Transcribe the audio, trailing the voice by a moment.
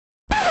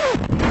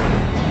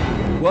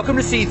Welcome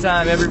to Seat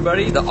Time,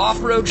 everybody, the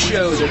off-road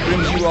show that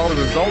brings you all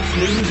the results,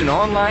 news, and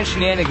online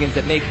shenanigans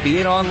that make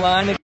being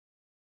online.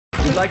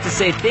 We'd like to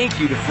say thank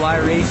you to Fly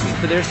Racing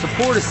for their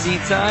support of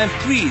Seat Time.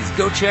 Please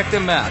go check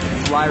them out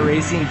at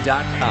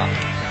flyracing.com.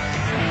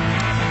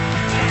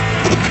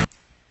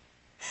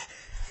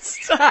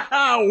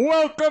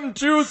 Welcome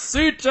to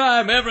Seat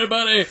Time,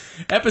 everybody.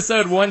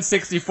 Episode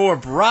 164.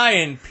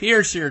 Brian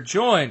Pierce here,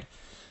 joined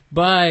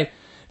by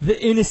the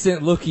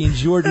innocent-looking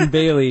Jordan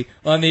Bailey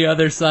on the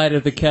other side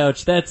of the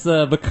couch. That's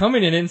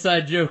becoming an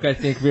inside joke, I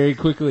think, very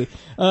quickly.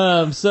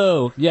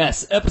 So,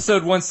 yes,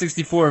 episode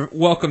 164,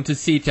 welcome to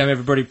Seat Time,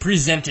 everybody,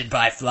 presented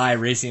by Fly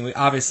Racing. We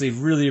obviously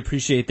really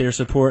appreciate their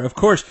support. Of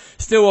course,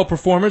 Stillwell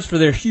Performance for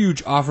their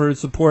huge off-road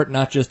support,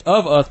 not just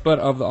of us, but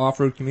of the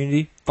off-road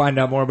community. Find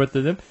out more about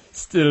them,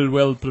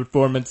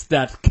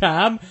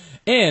 stillwellperformance.com.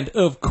 And,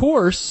 of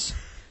course,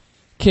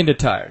 Kenda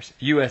Tires,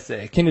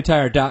 USA,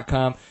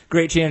 KendaTire.com.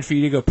 Great chance for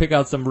you to go pick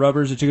out some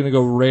rubbers that you're going to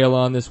go rail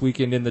on this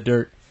weekend in the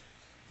dirt.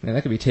 Man,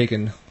 that could be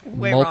taken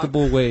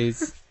multiple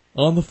ways.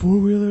 On the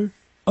four-wheeler,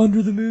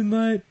 under the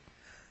moonlight.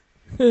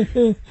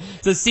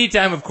 So Seat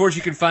Time, of course,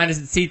 you can find us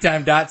at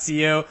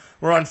seattime.co.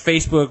 We're on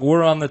Facebook,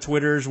 we're on the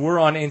Twitters, we're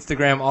on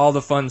Instagram, all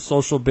the fun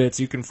social bits.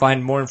 You can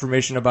find more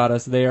information about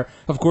us there.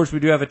 Of course, we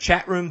do have a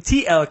chat room,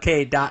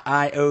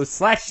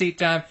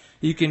 tlk.io/seattime.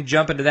 You can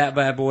jump into that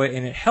bad boy,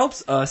 and it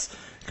helps us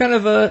kind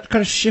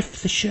of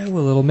shift the show a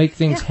little, make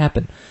things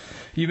happen.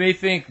 You may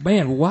think,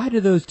 man, why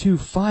do those two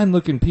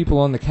fine-looking people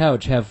on the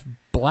couch have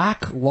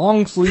black,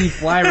 long-sleeve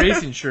Fly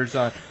Racing shirts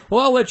on?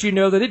 Well, I'll let you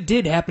know that it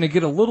did happen to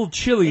get a little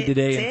chilly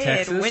today in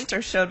Texas.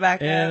 Winter showed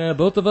back up. And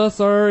both of us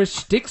are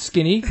stick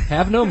skinny,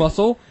 have no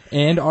muscle,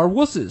 and are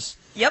wusses.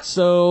 Yep.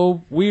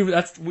 So we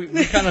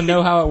kind of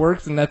know how it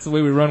works, and that's the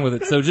way we run with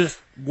it. So just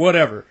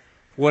whatever.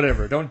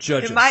 Don't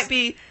judge us. It might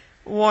be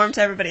warm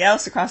to everybody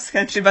else across the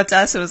country, but to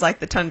us it was like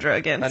the tundra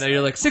again. I know,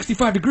 you're like,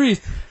 65 degrees.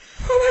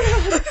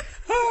 Oh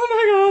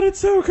my god, it's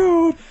so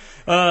cold.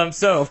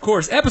 So, of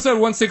course, episode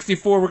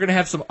 164, we're going to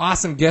have some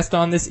awesome guests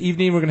on this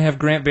evening. We're going to have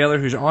Grant Baylor,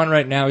 who's on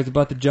right now. He's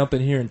about to jump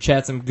in here and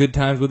chat some good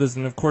times with us.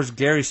 And, of course,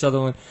 Gary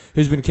Sutherland,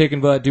 who's been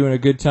kicking butt, doing a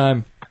good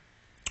time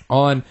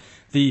on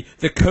the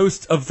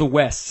coast of the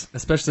West,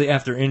 especially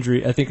after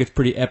injury. I think it's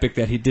pretty epic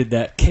that he did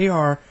that.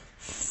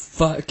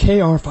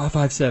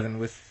 KR557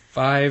 with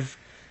 5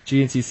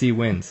 GNCC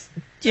wins.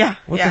 Yeah.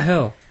 What the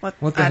hell? What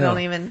the I hell?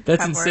 don't even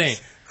That's have insane.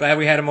 words. Glad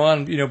we had him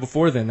on,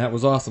 before then. That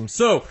was awesome.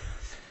 So,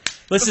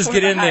 let's just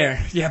get in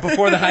there. Yeah,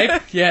 before the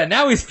hype. Yeah,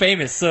 now he's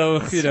famous, so,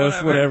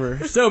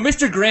 whatever. So,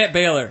 Mr. Grant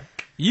Baylor,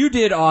 you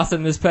did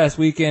awesome this past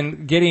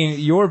weekend, getting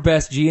your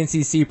best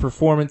GNCC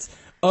performance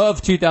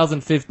of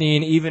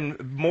 2015, even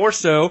more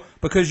so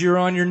because you're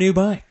on your new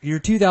bike, your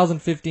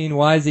 2015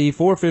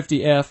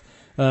 YZ450F.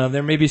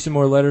 There may be some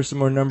more letters, some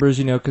more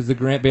numbers, because the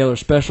Grant Baylor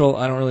special.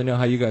 I don't really know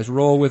how you guys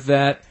roll with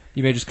that.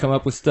 You may just come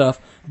up with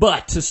stuff.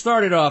 But to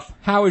start it off,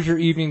 how is your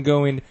evening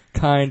going,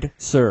 kind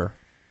sir?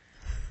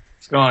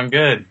 It's going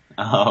good.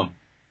 I'm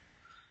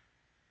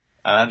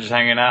just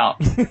hanging out.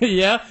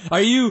 Yeah?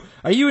 Are you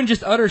in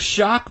just utter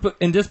shock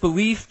and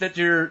disbelief that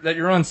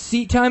you're on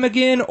Seat Time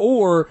again,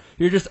 or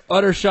you're just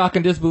utter shock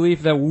and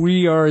disbelief that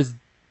we are as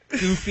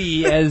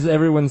goofy as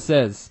everyone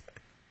says?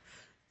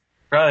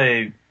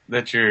 Probably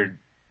that you're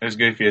as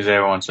goofy as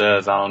everyone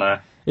says. I don't know.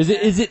 Is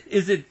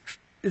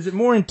it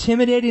more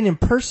intimidating in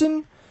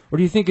person, or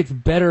do you think it's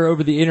better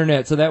over the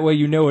internet so that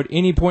way at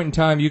any point in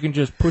time you can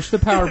just push the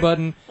power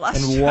button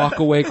and walk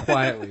away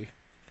quietly?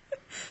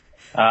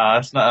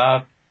 It's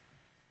not.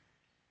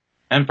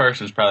 In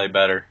person's probably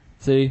better.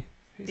 See?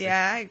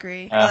 Yeah, I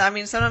agree.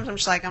 Sometimes I'm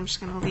just like, I'm just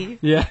going to leave.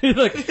 Yeah, you're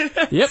like,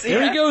 yep,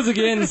 there he goes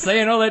again,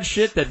 saying all that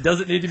shit that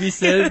doesn't need to be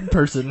said in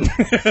person.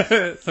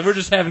 So we're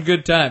just having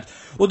good times.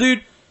 Well,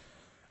 dude,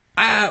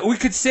 we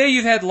could say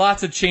you've had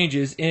lots of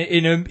changes.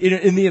 In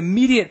the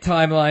immediate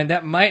timeline,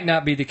 that might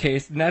not be the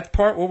case, and that's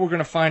what we're going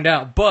to find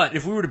out. But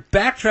if we were to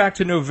backtrack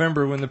to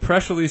November when the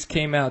press release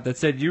came out that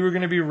said you were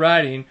going to be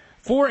riding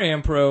for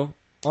AmPro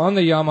on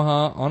the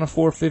Yamaha, on a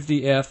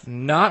 450F,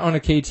 not on a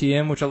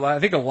KTM, which I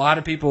think a lot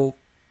of people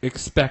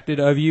expected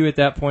of you at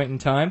that point in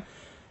time,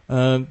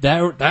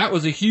 that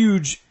was a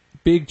huge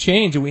big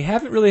change, and we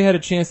haven't really had a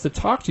chance to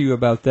talk to you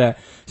about that.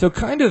 So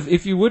kind of,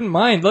 if you wouldn't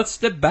mind, let's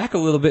step back a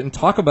little bit and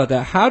talk about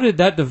that. How did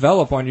that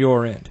develop on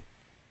your end?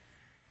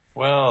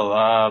 Well,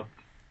 I've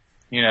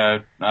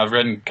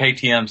ridden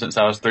KTM since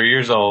I was 3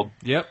 years old.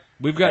 Yep,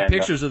 we've got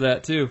pictures of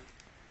that too.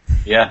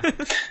 Yeah,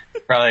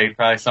 probably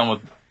some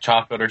with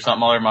chocolate or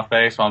something all over my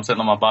face while I'm sitting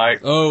on my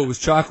bike. Oh, it was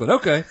chocolate.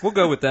 Okay, we'll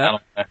go with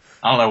that. I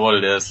don't know what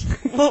it is.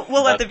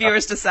 We'll let the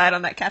viewers decide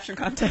on that caption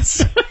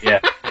contest.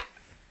 Yeah.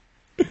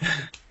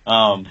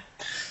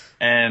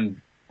 And,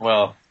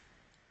 well,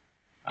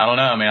 I don't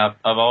know. I mean, I've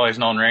always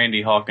known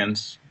Randy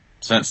Hawkins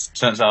since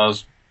I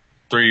was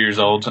 3 years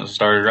old, since I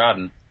started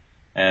riding.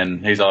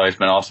 And he's always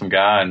been an awesome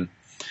guy. And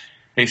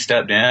he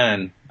stepped in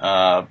and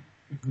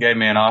gave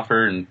me an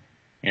offer. And,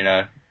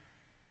 I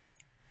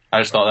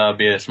just thought that would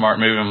be a smart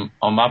move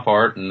on my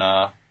part. And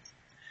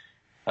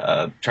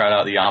tried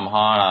out the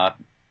Yamaha.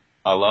 And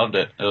I loved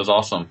it. It was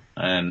awesome.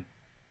 And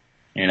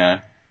you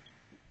know,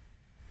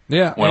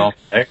 Yeah. went on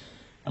there.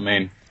 I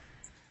mean,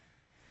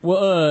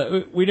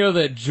 Well, we know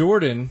that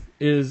Jordan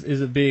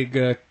is a big,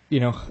 a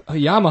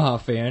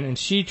Yamaha fan, and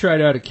she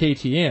tried out a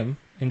KTM,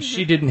 and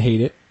she didn't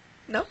hate it.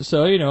 Nope.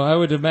 So, I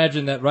would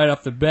imagine that right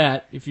off the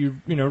bat, if you're,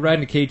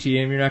 riding a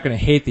KTM, you're not going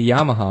to hate the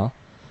Yamaha.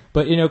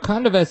 But,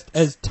 kind of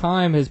as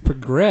time has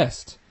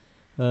progressed,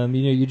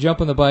 you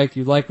jump on the bike,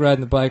 you like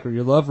riding the bike, or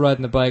you love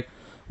riding the bike.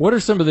 What are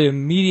some of the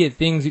immediate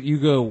things that you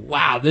go,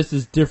 wow, this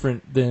is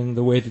different than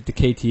the way that the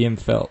KTM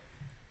felt?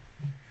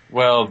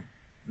 well,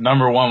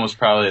 number one was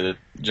probably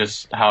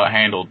just how it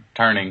handled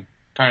turning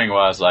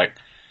wise. Like,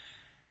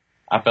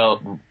 I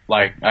felt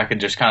like I could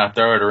just kind of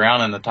throw it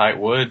around in the tight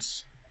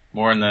woods,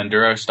 more in the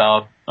enduro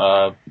style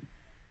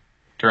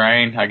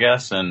terrain, I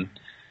guess. And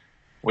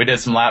we did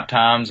some lap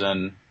times,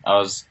 and I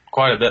was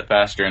quite a bit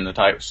faster in the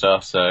tight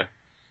stuff. So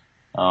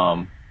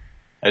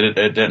it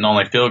didn't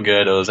only feel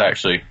good; it was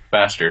actually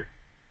faster.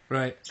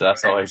 Right. So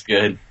that's always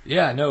good.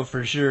 Yeah, no,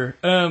 for sure.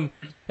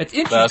 It's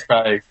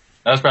interesting.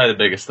 That was probably the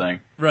biggest thing.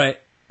 Right.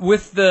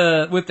 With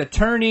the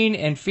turning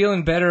and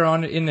feeling better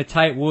in the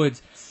tight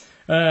woods,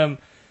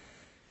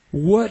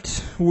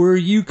 what were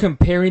you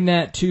comparing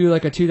that to,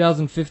 like a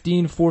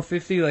 2015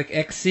 450 like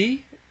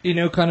XC?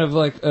 Kind of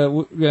like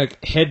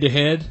head to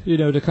head.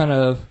 To kind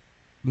of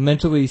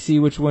mentally see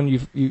which one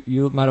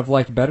you might have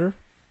liked better.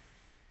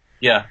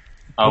 Yeah,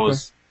 I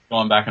was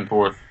going back and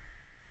forth.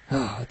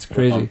 Oh, that's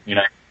crazy.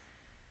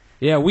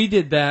 Yeah, we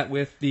did that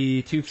with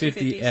the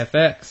 250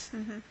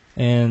 FX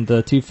and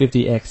the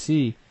 250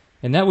 XC,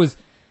 and that was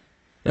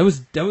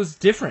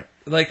different.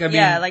 Like, I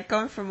mean, like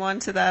going from one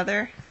to the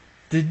other.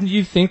 Didn't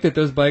you think that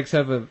those bikes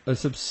have a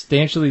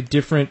substantially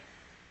different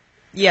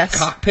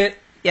cockpit?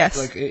 Yes.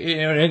 Like,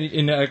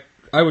 and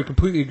I would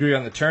completely agree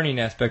on the turning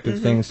aspect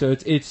of things. So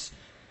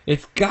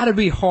it's got to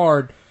be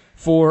hard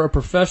for a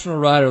professional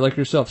rider like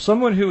yourself,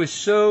 someone who is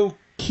so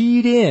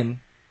keyed in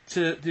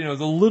to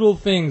the little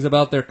things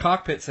about their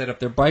cockpit setup,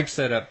 their bike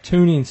setup,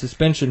 tuning,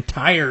 suspension,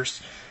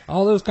 tires,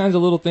 all those kinds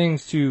of little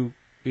things to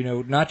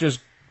not just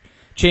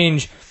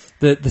change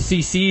the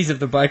CCs of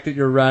the bike that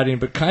you're riding,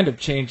 but kind of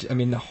change,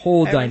 the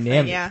whole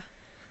dynamic. Yeah.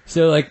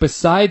 So, like,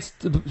 besides,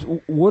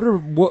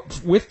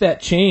 with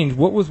that change,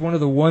 what was one of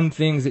the one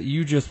things that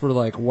you just were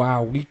like,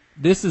 wow,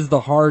 this is the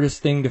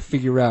hardest thing to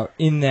figure out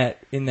in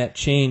that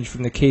change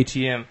from the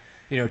KTM,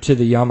 to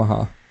the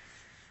Yamaha?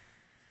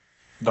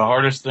 The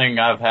hardest thing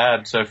I've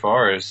had so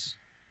far is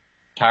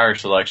tire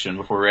selection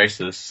before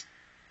races,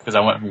 because I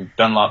went from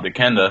Dunlop to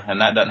Kenda,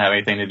 and that doesn't have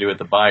anything to do with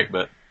the bike,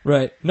 but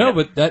right. No,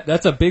 but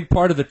that's a big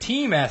part of the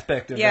team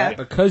aspect of that,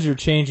 because you're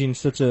changing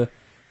such a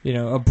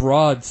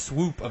broad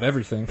swoop of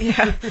everything.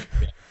 Yeah.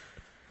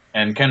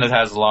 And Kenda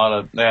has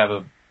they have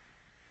a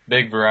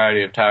big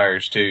variety of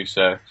tires too,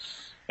 so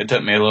it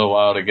took me a little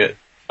while to get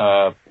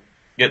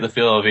the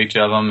feel of each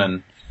of them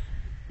and,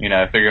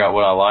 figure out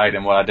what I liked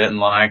and what I didn't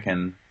like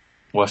and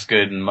what's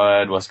good in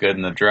mud, what's good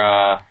in the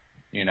dry,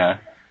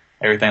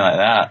 everything like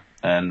that.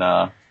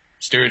 And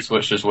Stuart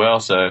switched as well,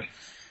 so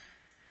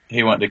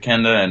he went to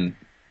Kenda and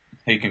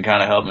he can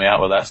kind of help me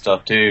out with that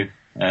stuff too.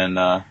 And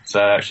so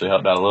that actually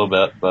helped out a little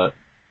bit. But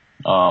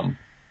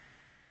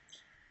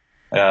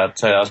I'd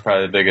say that was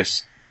probably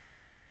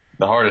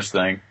the hardest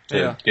thing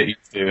to get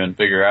used to and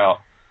figure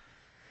out.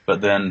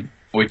 But then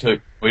we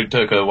took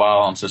a while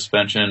on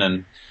suspension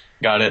and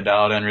got it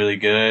dialed in really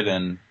good,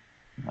 and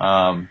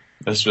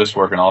it's just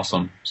working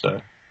awesome.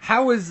 So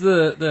how is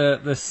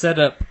the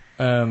setup?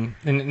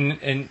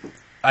 And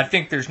I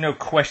think there's no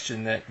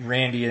question that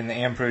Randy and the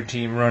Ampro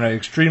team run an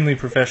extremely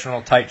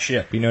professional, tight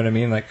ship. You know what I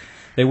mean? Like,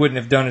 they wouldn't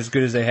have done as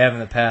good as they have in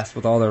the past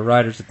with all their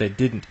riders if they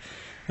didn't.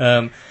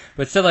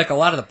 But so, like, a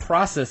lot of the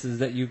processes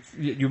that you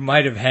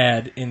might have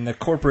had in the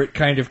corporate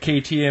kind of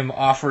KTM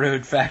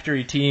off-road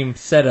factory team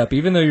setup,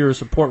 even though you're a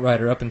support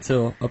rider up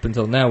until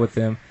now with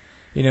them,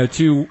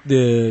 to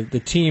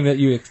the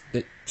team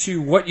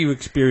to what you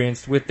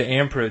experienced with the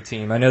Ampro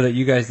team. I know that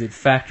you guys did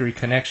factory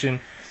connection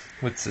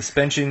with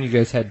suspension. You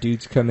guys had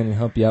dudes come in and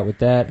help you out with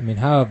that.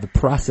 How have the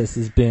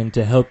processes been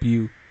to help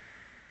you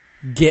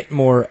get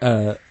more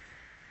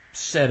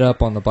set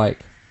up on the bike?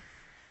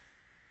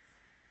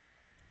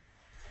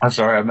 I'm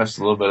sorry, I missed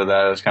a little bit of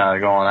that. It was kind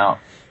of going out.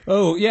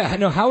 Oh, yeah.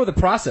 No, how are the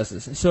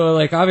processes? So,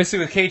 like, obviously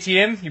with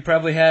KTM, you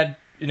probably had,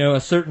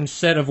 a certain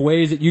set of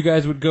ways that you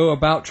guys would go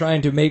about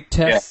trying to make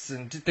tests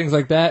and things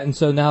like that. And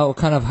so now,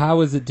 kind of,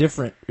 how is it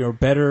different, or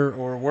better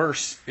or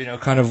worse,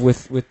 kind of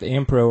with the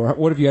Ampro? Or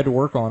what have you had to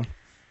work on?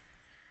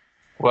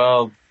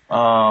 Well,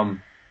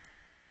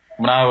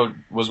 when I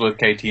was with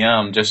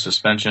KTM, just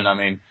suspension,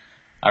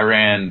 I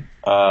ran,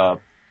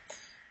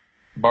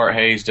 Bart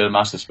Hayes did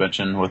my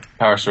suspension with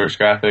Power Source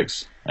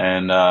Graphics,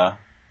 and,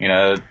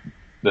 the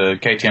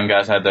KTM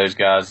guys had those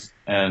guys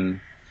in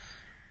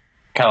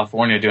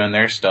California doing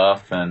their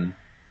stuff, and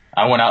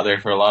I went out there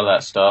for a lot of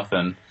that stuff,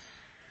 and,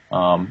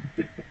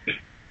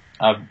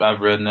 I've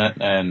ridden it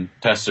and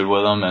tested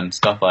with them and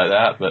stuff like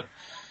that, but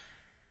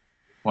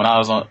when I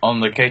was on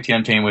the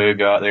KTM team, we would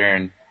go out there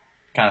and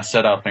kind of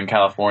set up in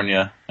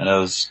California, and it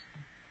was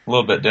a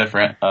little bit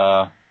different,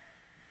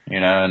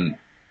 and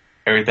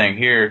everything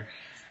here.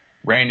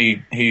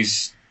 Randy,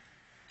 he's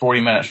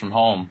 40 minutes from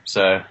home,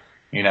 so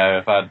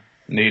if I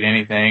need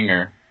anything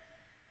or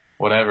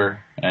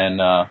whatever,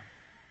 and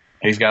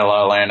he's got a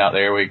lot of land out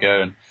there. We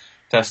go and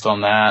test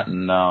on that,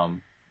 and I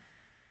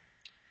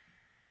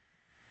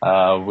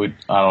don't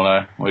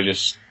know. We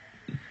just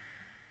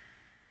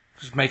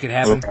make it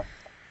happen.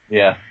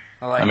 Yeah.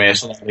 I mean,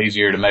 it's a lot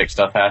easier to make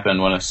stuff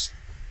happen when it's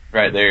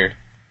right there.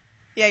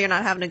 Yeah, you're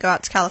not having to go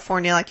out to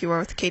California like you were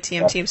with the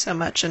KTM team so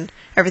much, and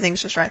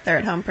everything's just right there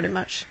at home pretty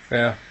much.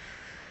 Yeah.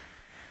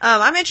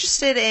 I'm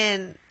interested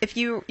in if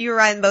you were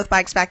riding both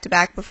bikes back to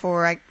back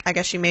before I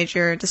guess you made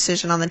your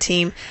decision on the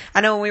team.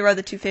 I know when we rode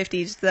the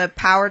 250s, the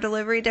power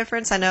delivery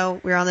difference. I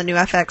know we were on the new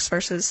FX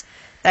versus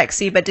the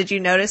XC, but did you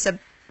notice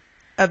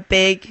a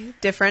big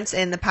difference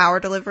in the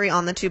power delivery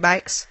on the two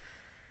bikes?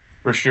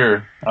 For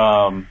sure.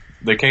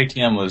 The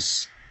KTM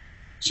was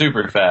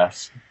super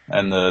fast,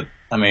 and it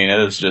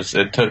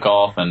took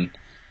off, and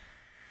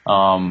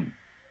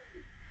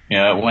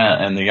it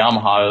went, and the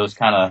Yamaha, it was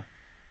kind of,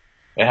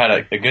 it had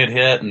a good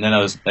hit, and then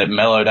it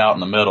mellowed out in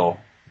the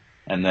middle,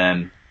 and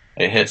then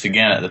it hits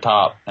again at the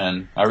top,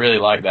 and I really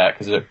like that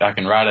because I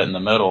can ride it in the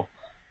middle,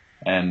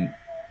 and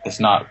it's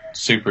not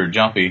super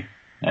jumpy,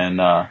 and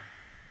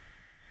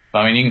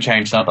you can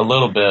change a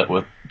little bit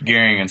with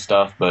gearing and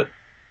stuff, but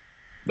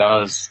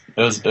it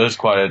was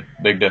quite a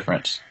big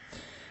difference.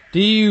 Do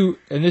you,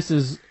 and this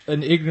is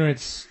an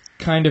ignorance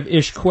kind of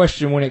ish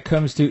question when it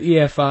comes to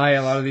EFI,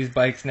 a lot of these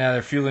bikes now,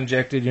 they're fuel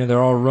injected,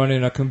 they're all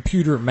running a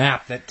computer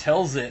map that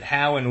tells it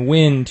how and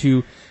when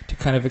to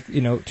kind of,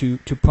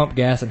 to pump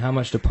gas and how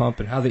much to pump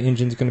and how the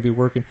engine's going to be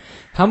working.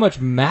 How much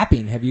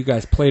mapping have you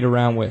guys played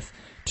around with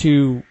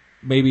to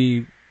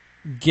maybe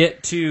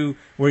get to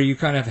where you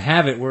kind of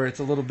have it, where it's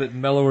a little bit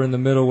mellower in the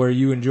middle where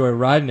you enjoy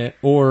riding it?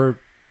 Or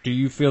do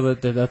you feel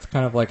that that's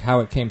kind of like how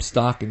it came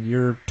stock and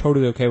you're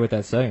totally okay with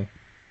that setting?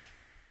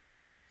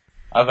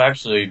 I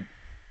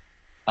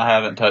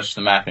haven't touched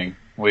the mapping.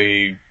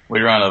 We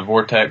run a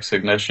Vortex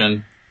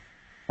ignition,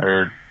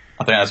 or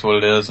I think that's what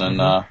it is, and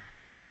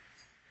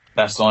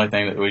that's the only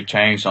thing that we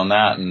changed on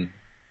that. And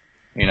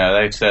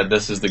they said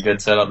this is the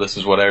good setup, this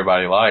is what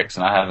everybody likes,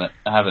 and I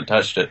haven't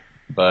touched it.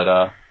 But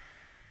I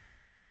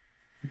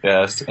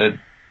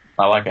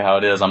like it how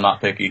it is. I'm not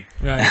picky.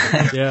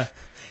 Right. Yeah.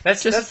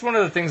 That's one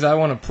of the things I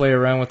want to play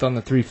around with on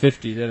the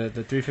 350. The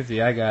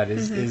 350 I got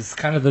is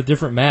kind of the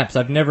different maps.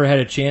 I've never had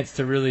a chance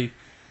to really,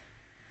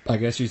 I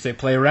guess you say,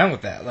 play around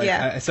with that.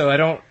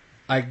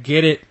 I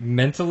get it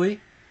mentally.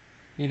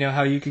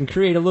 How you can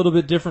create a little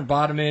bit different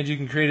bottom end, you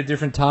can create a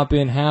different top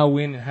end, how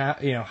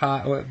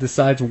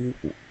decides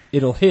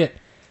it'll hit.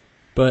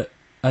 But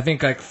I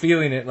think like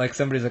feeling it, like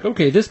somebody's like,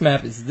 okay, this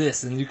map is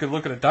this, and you could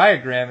look at a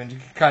diagram and you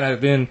can kind of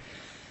then,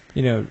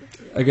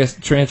 I guess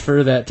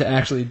transfer that to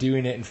actually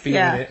doing it and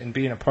feeling it and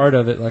being a part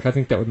of it. Like I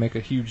think that would make a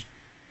huge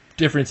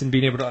difference in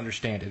being able to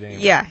understand it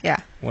anyway. Yeah,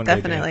 One day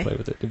definitely. play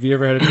with it. Have you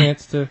ever had a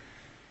chance to?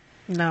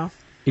 No.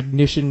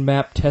 Ignition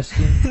map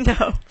testing?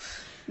 No,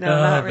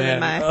 not really.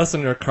 Man. Us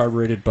and our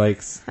carbureted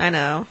bikes. I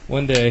know.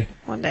 One day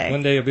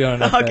you'll be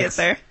on an FX. I'll get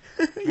there.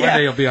 One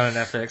day you'll be on an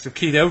FX. If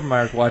Keith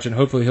Overmeyer's watching,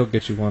 hopefully he'll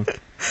get you one.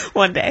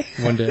 One day.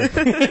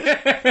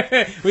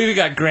 We even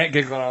got Grant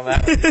giggling on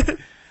that.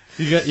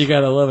 You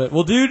gotta love it.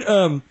 Well,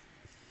 dude,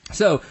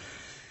 so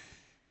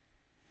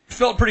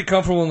felt pretty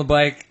comfortable on the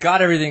bike,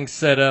 got everything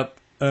set up.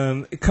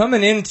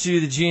 Coming into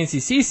the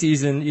GNCC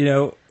season,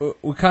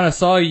 we kind of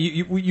saw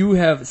you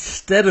have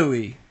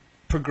steadily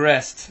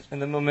progressed,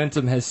 and the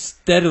momentum has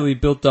steadily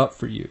built up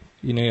for you.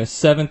 A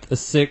 7th, a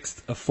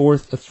 6th, a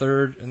 4th, a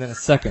 3rd, and then a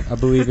 2nd, I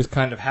believe, is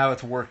kind of how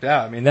it's worked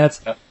out. I mean,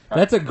 that's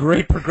a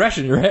great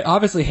progression. You're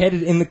obviously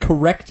headed in the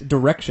correct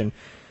direction.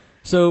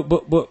 So,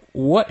 but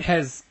what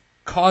has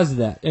caused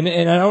that? And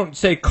I don't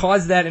say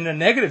cause that in a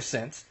negative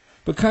sense,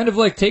 but kind of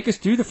like take us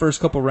through the first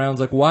couple rounds.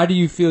 Like, why do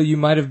you feel you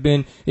might have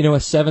been, a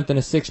 7th and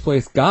a 6th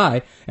place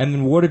guy? And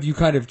then what have you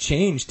kind of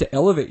changed to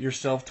elevate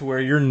yourself to where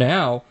you're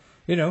now,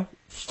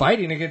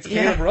 fighting against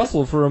Caleb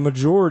Russell for a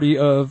majority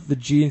of the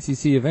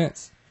GNCC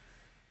events?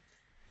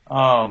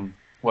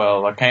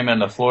 Well, I came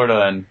into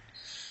Florida and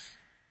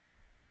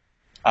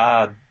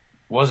I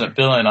wasn't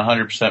feeling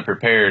 100%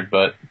 prepared,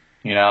 but,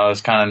 I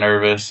was kind of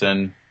nervous,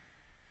 and,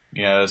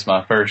 it was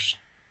my first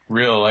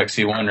real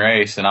XC1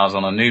 race, and I was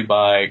on a new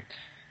bike,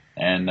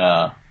 and,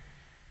 I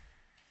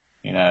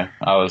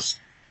was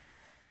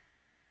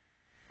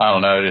so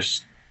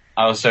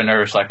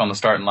nervous, like on the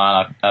starting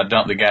line, I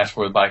dumped the gas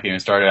before the bike even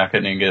started. I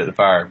couldn't even get it to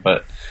fire,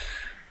 but,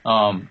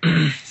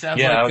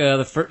 sounds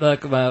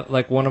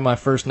like one of my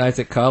first nights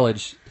at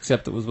college,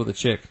 except it was with a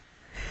chick.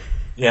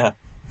 Yeah.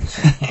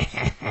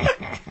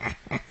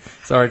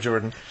 Sorry,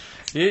 Jordan.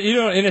 You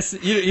don't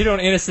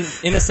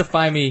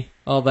innocify me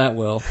all that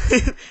well.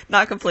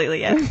 Not completely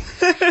yet.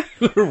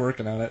 We're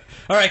working on it.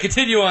 All right,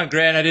 continue on,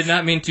 Grant. I did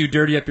not mean to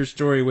dirty up your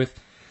story with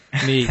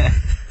me.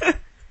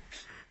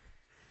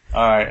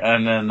 All right,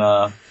 and then,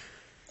 I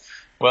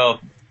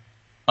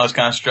was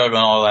kind of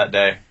struggling all that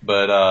day,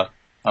 but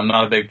I'm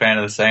not a big fan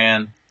of the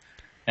sand,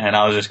 and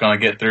I was just going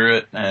to get through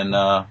it, and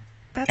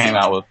came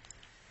out with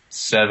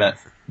 7th,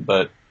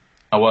 but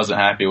I wasn't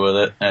happy with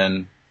it.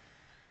 And,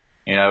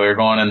 we were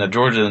going into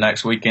Georgia the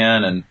next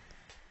weekend, and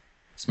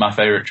it's my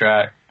favorite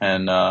track.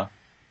 And I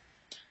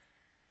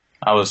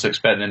was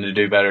expecting to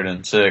do better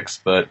than 6th,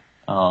 but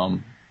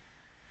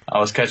I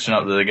was catching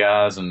up to the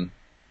guys and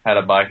had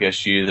a bike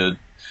issue that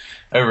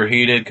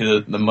overheated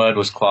because the mud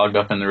was clogged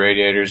up in the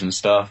radiators and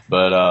stuff,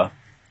 but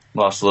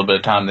lost a little bit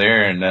of time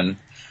there, and then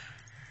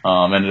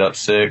ended up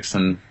 6th.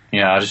 And,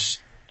 I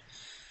just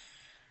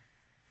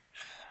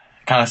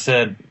kind of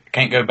said,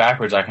 can't go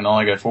backwards, I can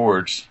only go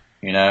forwards,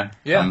 Yeah.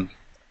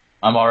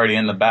 I'm already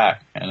in the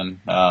back.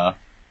 And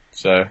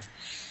so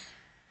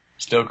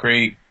Still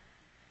Creek,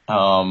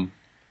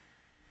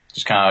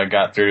 just kind of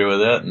got through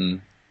with it,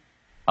 and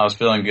I was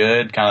feeling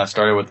good. Kind of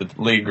started with the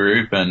lead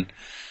group, and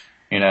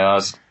I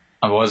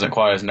wasn't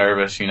quite as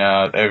nervous.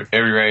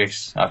 Every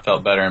race I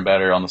felt better and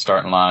better on the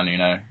starting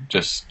line.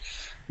 Just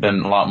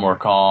been a lot more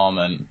calm,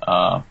 and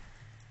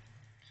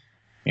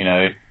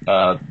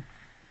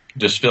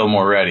just feel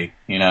more ready.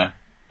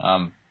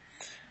 I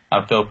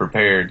feel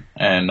prepared,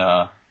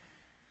 and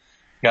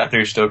got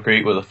through Still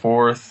Creek with a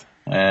 4th,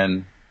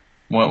 and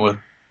went with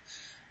a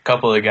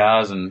couple of the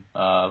guys, and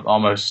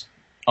almost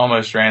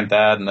ran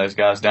Thad and those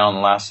guys down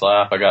the last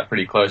lap. I got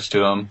pretty close to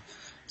them.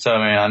 So,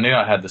 I knew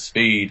I had the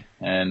speed,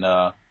 and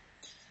I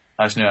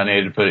just knew I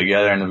needed to put it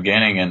together in the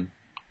beginning and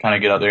kind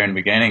of get up there in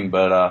the beginning.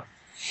 But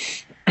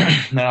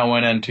then I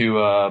went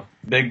into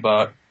Big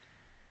Buck,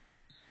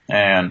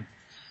 and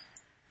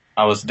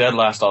I was dead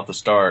last off the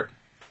start.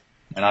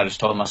 And I just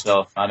told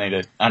myself I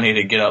need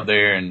to get up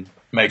there and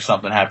make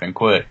something happen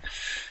quick.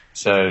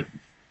 So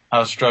I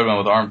was struggling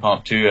with arm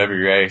pump too every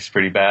race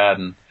pretty bad,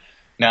 and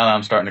now that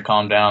I'm starting to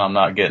calm down, I'm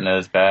not getting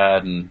as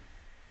bad, and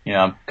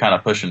I'm kind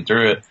of pushing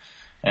through it.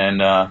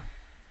 And I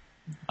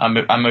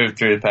moved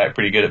through the pack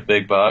pretty good at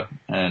Big Buck,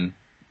 and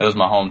it was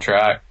my home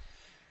track.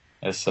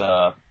 It's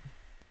 40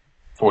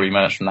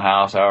 minutes from the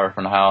house, hour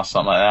from the house,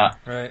 something like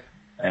that. Right.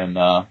 And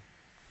I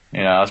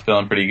was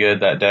feeling pretty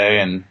good that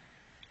day, and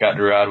got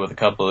to ride with a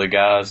couple of the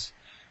guys,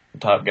 the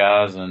top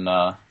guys, and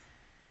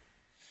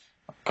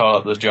caught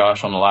up with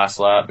Josh on the last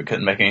lap, but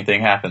couldn't make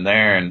anything happen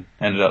there, and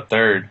ended up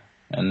 3rd.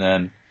 And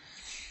then,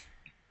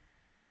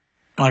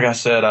 like I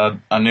said,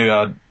 I knew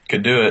I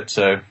could do it,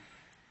 so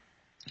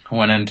I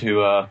went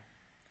into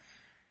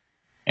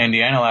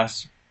Indiana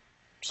last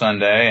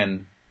Sunday,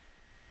 and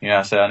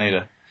I said I need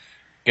to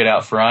get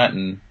out front,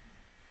 and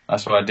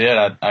that's what I did.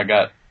 I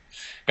got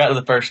to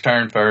the first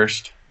turn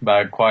first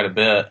by quite a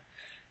bit,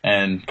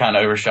 and kind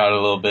of overshot it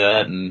a little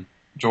bit, and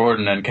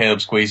Jordan and Caleb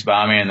squeezed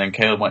by me, and then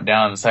Caleb went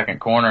down in the second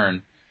corner,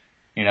 and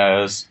it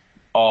was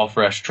all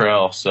fresh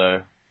trail,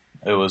 so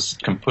it was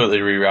completely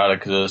rerouted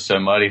because it was so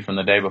muddy from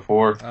the day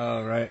before.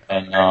 Oh, right.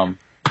 And I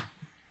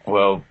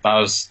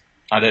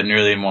didn't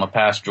really even want to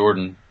pass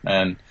Jordan,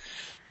 and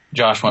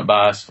Josh went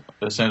by us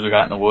as soon as we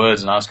got in the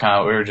woods, and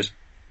we were just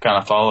kind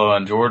of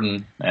following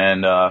Jordan,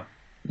 and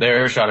they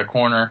overshot a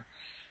corner,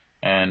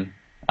 and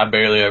I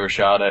barely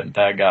overshot it, and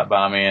Thad got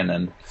by me, and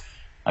then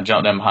I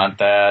jumped in behind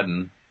Thad,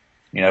 and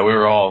we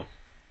were all,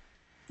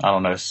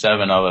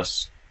 7 of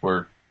us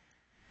were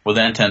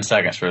within 10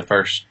 seconds for the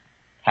first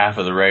half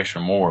of the race or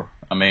more.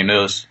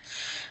 It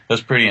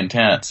was pretty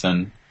intense,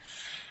 and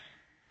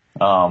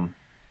then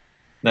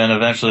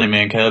eventually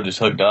me and Caleb just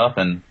hooked up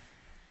and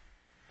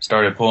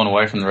started pulling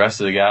away from the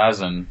rest of the guys,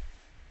 and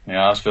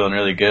I was feeling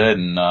really good,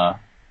 and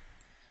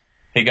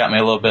he got me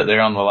a little bit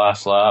there on the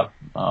last lap,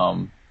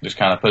 just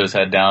kind of put his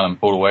head down and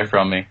pulled away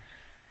from me,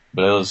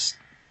 but it was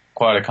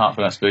quite a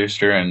confidence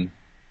booster, and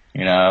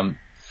I'm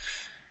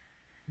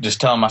just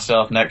telling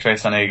myself next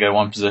race I need to go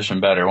one position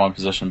better,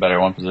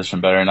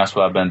 and that's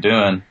what I've been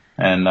doing,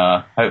 and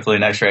hopefully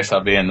next race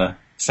I'll be in the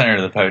center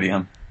of the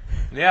podium.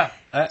 Yeah.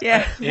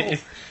 Yeah.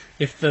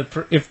 If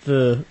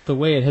the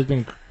way it has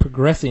been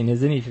progressing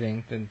is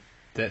anything, then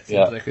that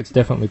seems like it's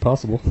definitely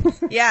possible.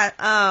 Yeah,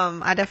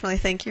 I definitely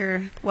think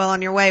you're well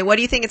on your way. What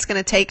do you think it's going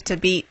to take to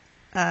beat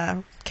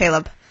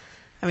Caleb?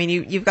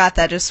 You've got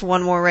that, just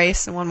one more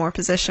race and one more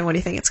position. What do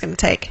you think it's going to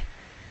take?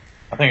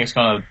 I think it's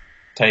going to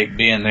take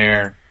being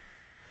there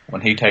when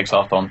he takes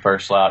off on the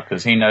first lap,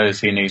 because he knows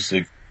he needs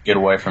to get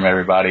away from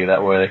everybody.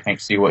 That way they can't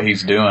see what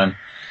he's doing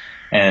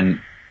and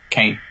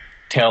can't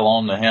tell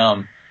on to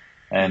him.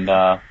 And,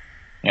 I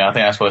think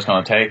that's what it's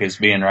going to take, is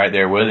being right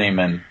there with him,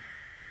 and,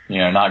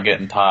 not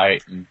getting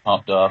tight and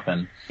pumped up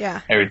and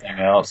everything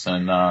else.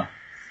 And,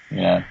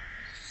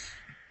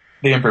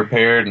 being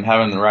prepared and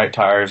having the right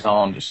tires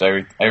on, just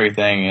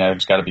everything,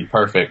 it's got to be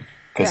perfect,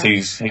 because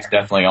he's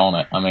definitely on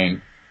it.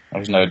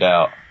 There's no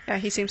doubt. Yeah,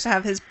 he seems to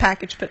have his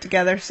package put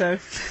together, so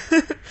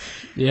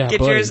yeah.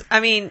 Get yours.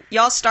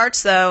 Y'all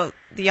starts, though,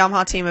 the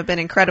Yamaha team have been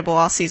incredible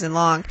all season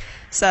long.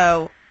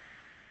 So,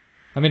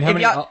 how many?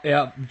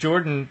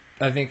 Jordan,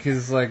 I think,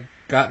 has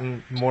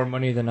gotten more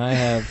money than I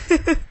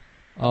have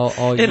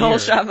all year. In whole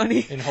shot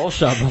money.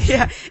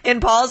 Yeah,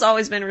 and Paul's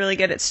always been really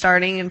good at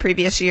starting in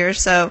previous years.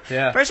 So,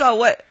 First of all,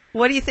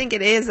 what do you think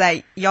it is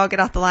that y'all get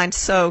off the line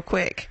so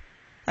quick?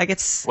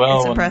 It's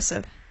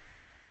impressive.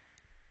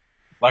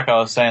 like I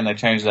was saying, they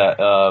changed that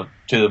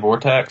to the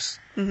Vortex.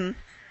 Mm-hmm.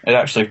 It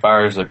actually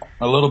fires a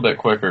little bit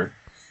quicker.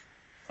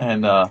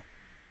 And I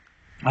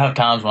have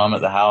times when I'm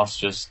at the house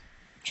just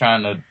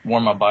trying to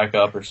warm my bike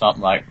up or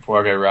something, like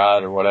before I go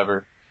ride or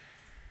whatever,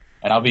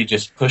 and I'll be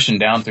just pushing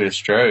down through the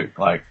stroke,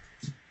 like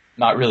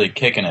not really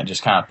kicking it,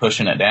 just kind of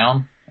pushing it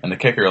down, and the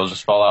kicker will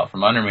just fall out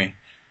from under me,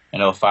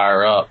 and it'll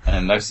fire up.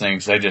 And those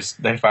things,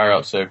 they fire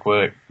up so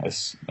quick.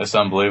 It's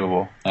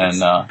unbelievable.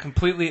 And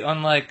completely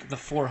unlike the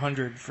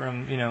 400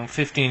 from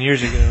 15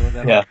 years ago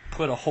that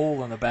put a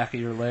hole in the back of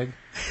your leg.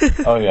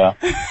 Oh yeah.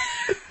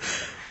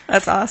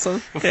 That's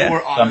awesome.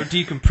 Before auto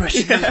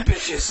decompression, those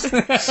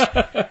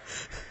bitches.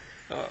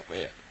 Oh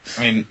man.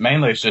 I mean,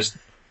 mainly it's just,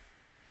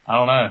 I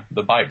don't know,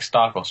 the bike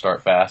stock will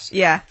start fast.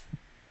 Yeah.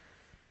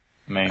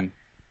 I mean,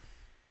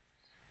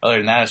 other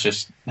than that, it's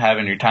just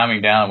having your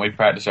timing down. We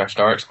practice our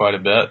starts quite a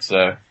bit,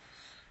 so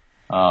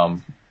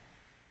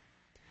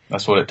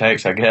that's what it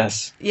takes, I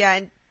guess. Yeah,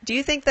 and do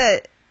you think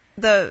that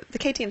the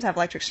KTMs have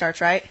electric starts,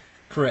 right?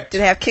 Correct. Do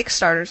they have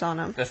kickstarters on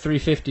them? The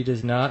 350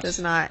 does not. Does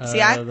not.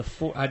 The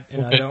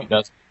 450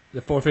 does.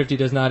 The 450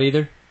 does not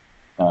either.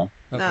 No.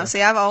 Okay. No,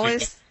 see, I've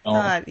always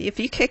thought if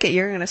you kick it,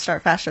 you're going to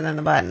start faster than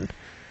the button.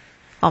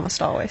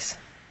 Almost always.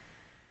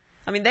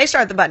 I mean, they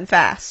start the button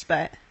fast,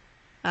 but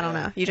I don't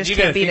know. You just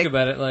can't beat it. Think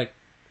about it. Like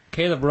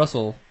Caleb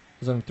Russell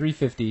is on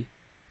 350,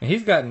 and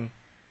he's gotten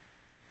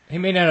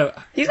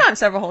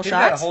several whole shots. He's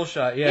got a whole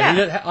shot. Yeah.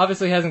 He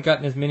obviously hasn't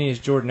gotten as many as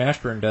Jordan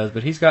Ashburn does,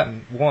 but he's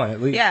gotten one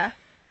at least. Yeah.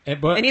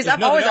 And he's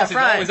always up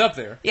front. He's always up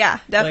there.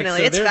 Yeah,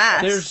 definitely. Like, so it's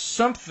fast. There's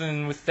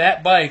something with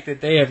that bike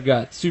that they have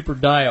got super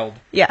dialed.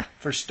 Yeah.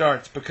 For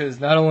starts, because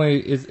not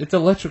only is it's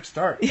electric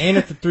start and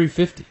it's a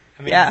 350.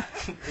 I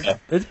mean,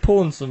 it's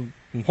pulling some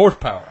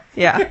horsepower.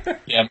 Yeah.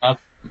 Yeah,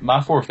 my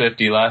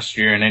 450 last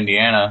year in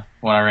Indiana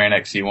when I ran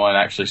XC1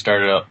 actually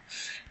started up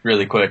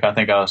really quick. I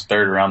think I was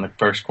third around the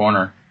first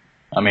corner.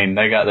 I mean,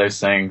 they got those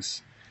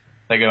things.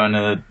 They go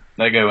into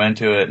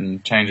it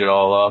and change it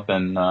all up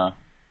and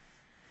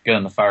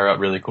getting the fire up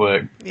really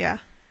quick. Yeah.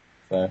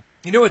 So.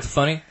 You know what's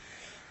funny?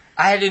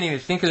 I didn't even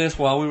think of this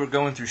while we were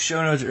going through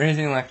show notes or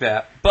anything like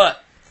that.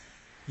 But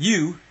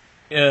you,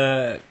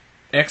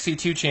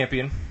 XC2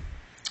 champion,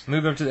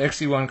 move up to the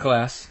XC1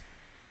 class.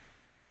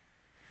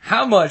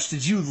 How much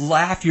did you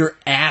laugh your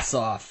ass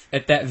off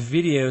at that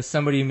video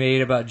somebody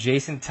made about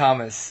Jason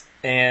Thomas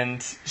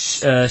and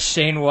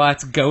Shane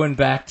Watts going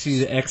back to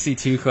the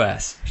XC2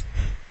 class?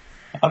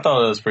 I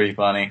thought it was pretty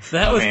funny.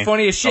 That was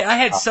funny as shit. I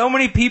had so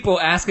many people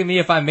asking me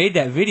if I made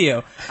that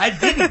video. I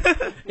didn't.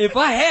 If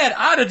I had,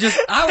 I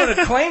would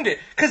have claimed it.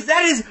 Because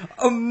that is,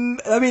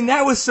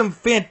 that was some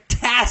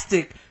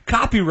fantastic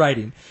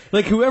copywriting.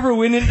 Like, whoever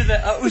went into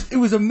that, it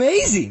was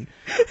amazing.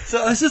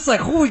 So it's just like,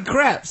 holy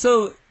crap.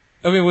 So,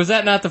 was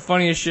that not the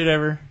funniest shit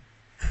ever?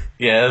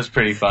 Yeah, it was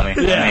pretty funny.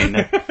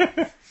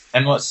 Yeah.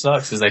 And what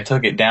sucks is they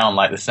took it down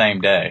like the same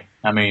day.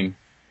 I mean,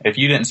 if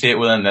you didn't see it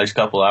within those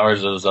couple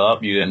hours it was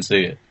up, you didn't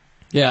see it.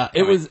 Yeah,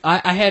 it was.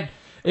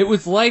 It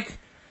was like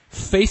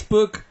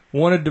Facebook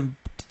wanted to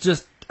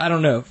just. I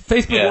don't know.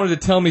 Facebook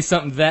wanted to tell me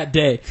something that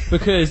day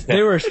because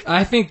there were.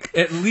 I think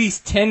at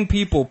least 10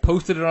 people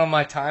posted it on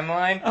my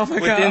timeline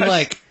within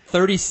like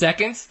 30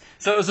 seconds.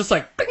 So it was just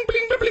like bling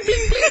bling bling bling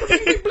bling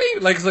bling bling bling.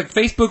 Like it's like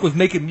Facebook was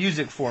making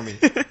music for me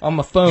on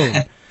my phone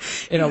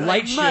in a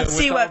light show. Must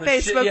see what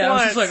Facebook wants. I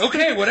was just like,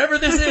 okay, whatever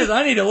this is,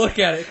 I need to look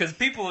at it because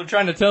people are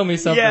trying to tell me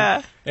something.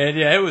 Yeah. And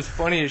it was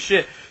funny as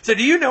shit. So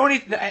do you know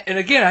anything? And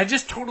again, I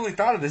just totally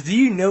thought of this. Do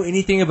you know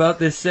anything about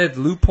this said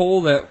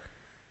loophole that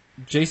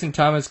Jason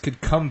Thomas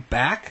could come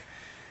back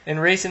and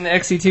race in the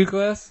XC2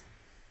 class?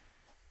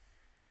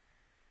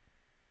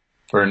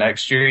 For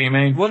next year, you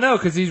mean? Well, no,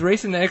 because he's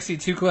racing the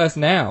XC2 class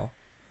now.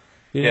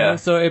 You know?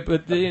 So, and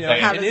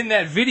in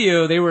that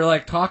video, they were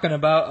like talking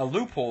about a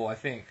loophole, I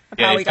think.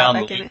 Yeah, he found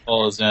the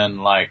loophole is in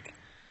like,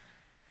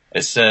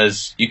 it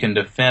says you can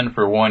defend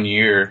for 1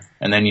 year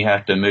and then you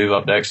have to move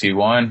up to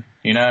XC1,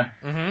 you know,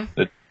 in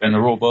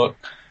the rule book.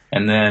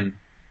 And then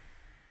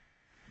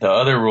the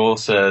other rule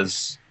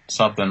says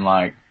something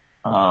like,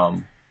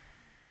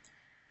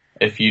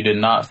 if you did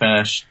not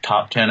finish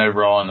top 10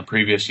 overall in the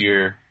previous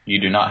year, you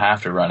do not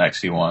have to run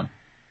XC1.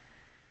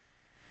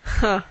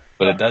 Huh.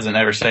 But it doesn't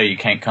ever say you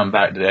can't come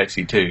back to the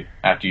XC2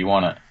 after you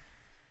won it.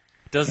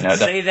 Doesn't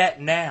say that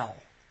now.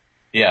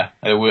 Yeah,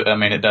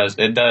 it does.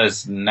 It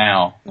does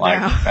now,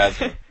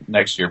 as of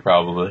next year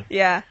probably.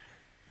 Yeah.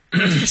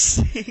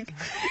 Interesting.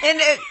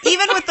 And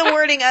even with the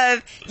wording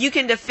of you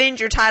can defend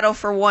your title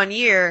for 1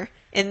 year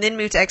and then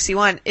move to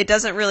XC1, it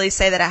doesn't really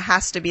say that it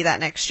has to be that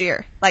next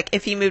year. Like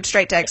if he moved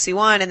straight to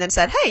XC1 and then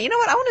said, hey, you know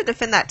what, I want to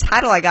defend that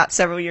title I got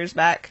several years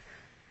back.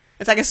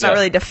 It's like it's not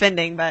really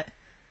defending, but...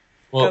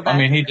 Well, I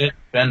mean, he did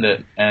defend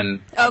it,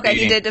 and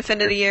he did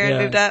defend it a year and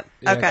moved up.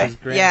 Yeah, okay,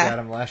 Grant got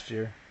him last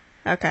year.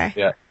 Okay.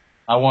 Yeah,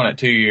 I won it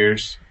 2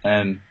 years,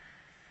 and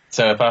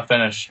so if I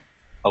finish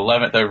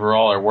 11th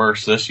overall or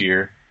worse this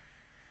year,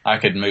 I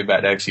could move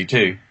back to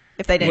XC2.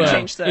 If they didn't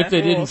change the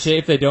rules.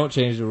 If they don't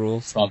change the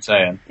rules, that's what I'm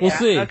saying. We'll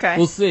see. Okay.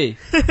 We'll see.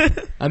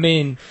 I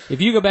mean, if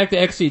you go back to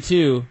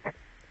XC2,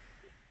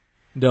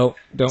 Don't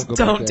go back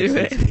Don't to do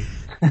it.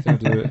 XC2.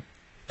 Don't do it.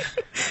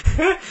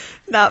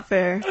 Not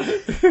fair.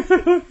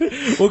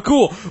 Well,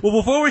 cool. Well,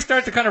 before we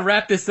start to kind of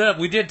wrap this up,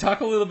 we did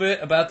talk a little bit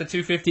about the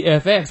 250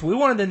 FX. We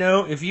wanted to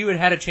know if you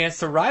had a chance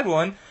to ride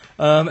one.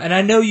 And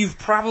I know you've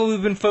probably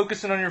been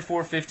focusing on your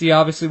 450,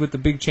 obviously, with the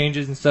big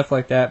changes and stuff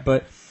like that.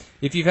 But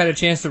if you've had a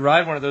chance to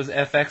ride one of those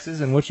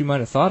FXs and what you might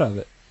have thought of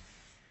it.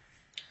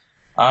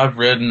 I've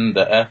ridden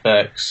the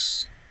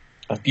FX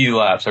a few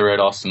laps. I rode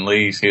Austin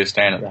Lee's. He was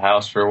staying at the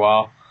house for a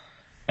while.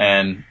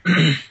 And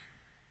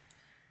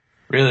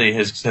really,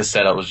 his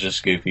setup was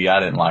just goofy. I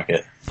didn't like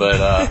it.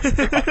 But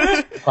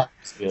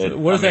it's good.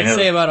 What does that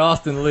say about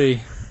Austin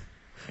Lee?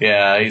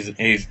 Yeah,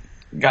 he's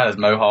got his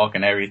mohawk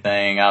and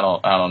everything. I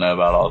don't know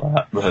about all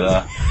that.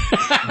 But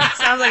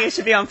Sounds like it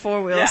should be on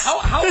four wheels.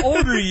 Yeah, how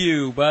old are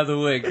you, by the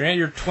way? Grant,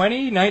 you're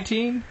 20,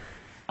 19?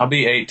 I'll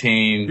be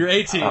 18. You're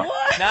 18.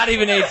 Not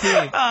even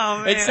 18. Oh,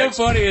 man. It's so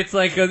funny. It's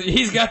like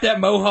he's got that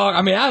mohawk.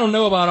 I mean, I don't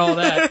know about all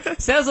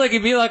that. Sounds like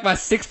he'd be like my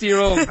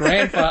 60-year-old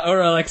grandfather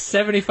or like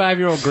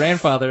 75-year-old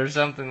grandfather or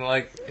something,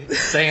 like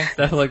saying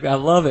stuff like that. I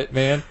love it,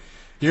 man.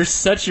 You're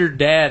such your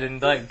dad, and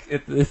like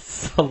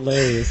it's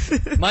hilarious.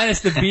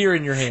 Minus the beer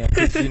in your hand,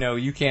 'cause,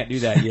 you can't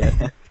do that yet.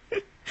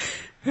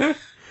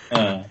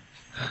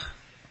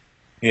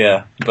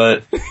 Yeah,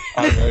 but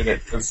I rode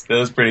it. It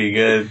was pretty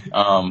good.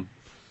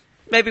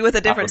 Maybe with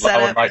a different I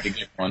setup. would like to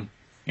get one.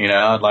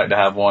 I'd like to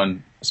have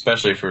one,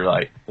 especially for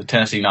like the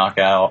Tennessee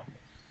Knockout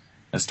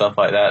and stuff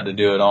like that, to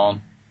do it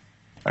on,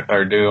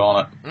 or do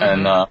on it.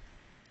 Mm-hmm. And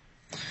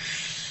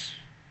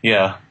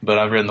yeah, but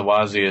I've ridden the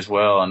YZ as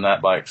well, and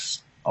that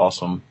bike's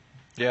awesome.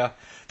 Yeah.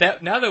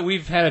 Now that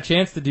we've had a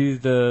chance to do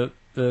the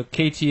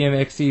KTM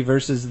XC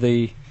versus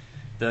the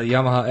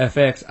Yamaha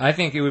FX, I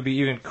think it would be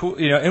even cool.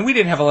 And we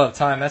didn't have a lot of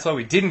time. That's why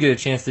we didn't get a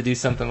chance to do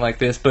something like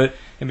this. But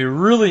it'd be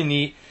really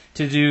neat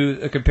to do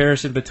a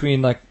comparison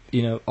between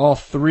all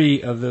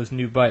three of those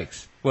new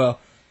bikes. Well,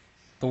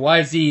 the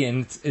YZ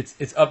and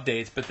its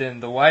updates, but then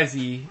the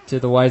YZ to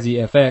the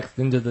YZ FX,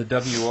 then to the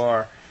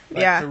WR.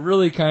 Yeah. To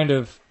really kind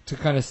of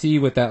see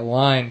what that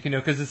line,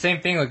 because the same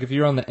thing, like if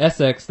you're on the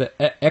SX, the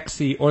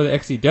XC, or the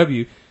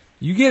XCW,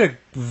 you get a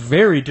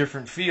very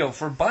different feel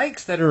for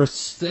bikes that are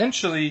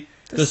essentially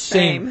the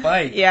same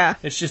bike. Yeah.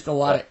 It's just a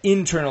lot of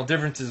internal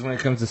differences when it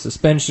comes to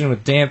suspension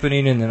with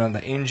dampening, and then on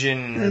the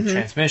engine and the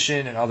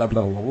transmission and all that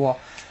blah, blah, blah.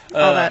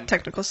 All that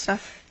technical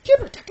stuff.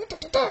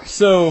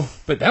 So,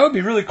 but that would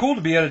be really cool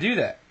to be able to do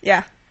that.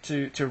 Yeah.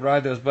 To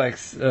ride those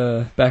bikes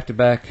back to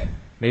back,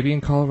 maybe in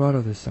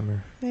Colorado this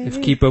summer. Maybe.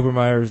 If Keith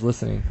Obermeyer is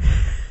listening.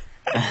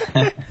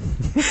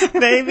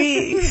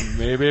 Maybe.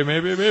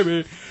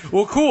 Maybe.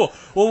 Well, cool.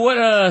 Well,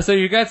 what? So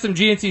you got some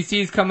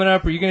GNCCs coming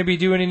up. Are you going to be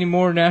doing any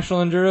more national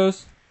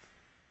enduros?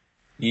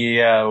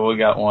 Yeah, we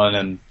got one,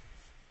 and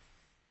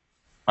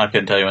I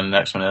couldn't tell you when the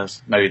next one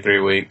is. Maybe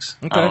 3 weeks.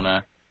 Okay. I don't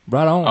know.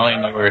 Right on. I don't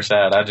even know where it's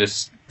at.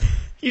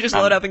 You just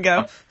load up and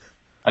go.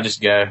 I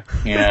just go.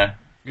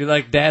 You're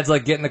like, Dad's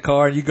like, get in the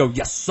car, and you go,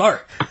 yes, sir.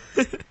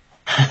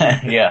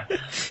 Yeah,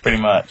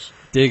 pretty much.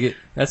 Dig it.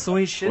 That's the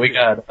way it should We be.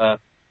 got a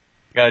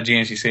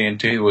GNCC in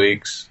 2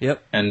 weeks.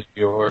 Yep. In New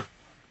York,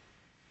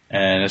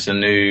 and it's a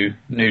new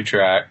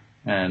track,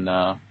 and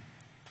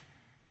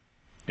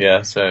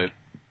yeah, so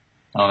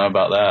I don't know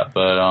about that,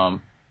 but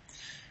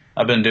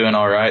I've been doing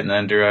all right, and the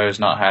Enduro is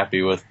not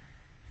happy with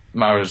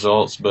my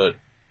results, but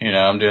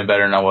I'm doing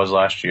better than I was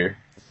last year,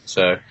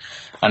 so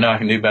I know I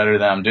can do better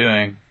than I'm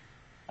doing.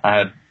 I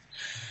had a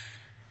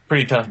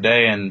pretty tough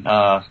day in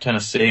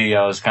Tennessee.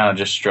 I was kind of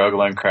just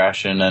struggling,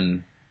 crashing,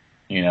 and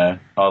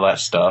all that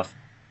stuff,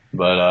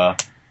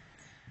 but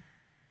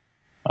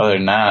other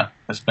than that,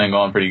 it's been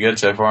going pretty good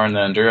so far in the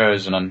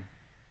Enduros, and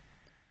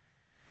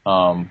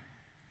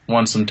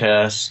won some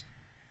tests,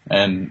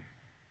 and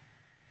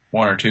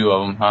 1 or 2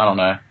 of them, I don't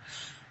know.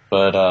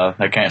 But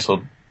they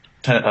canceled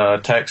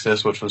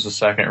Texas, which was the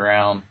second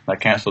round. They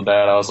canceled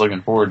that. I was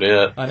looking forward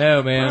to it. I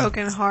know, man.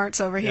 Broken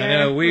hearts over here. I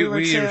know. We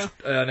were too.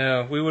 I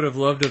know. We would have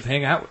loved to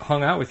have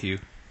hung out with you.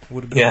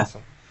 Would have been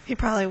awesome. He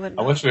probably wouldn't.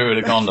 I wish we would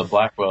have gone to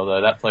Blackwell,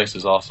 though. That place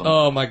is awesome.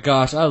 Oh my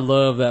gosh, I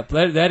love that.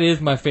 That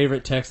is my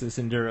favorite Texas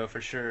Enduro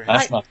for sure.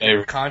 That's my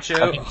favorite.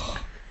 Concho.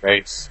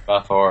 Race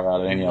by far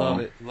out of any of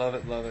them. Love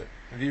it.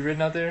 Have you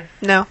ridden out there?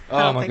 No. I Oh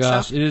don't my think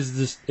gosh, So. it is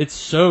just, it's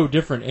so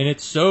different, and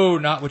it's so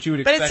not what you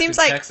would But expect it seems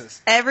in like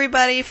Texas.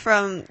 everybody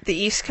from the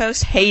East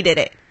Coast hated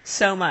it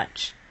so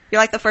much.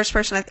 You're like the first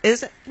person.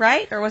 Is it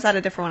right, or was that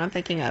a different one I'm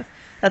thinking of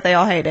that they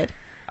all hated?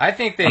 I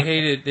think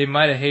they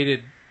might have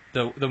hated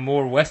the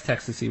more West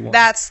Texasy one.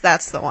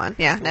 That's the one.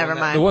 Yeah, never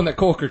mind. The one that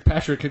Cole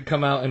Kirkpatrick could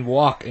come out and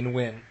walk and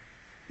win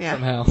yeah.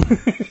 somehow.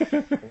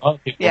 A lot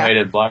of people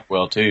hated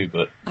Blackwell, too,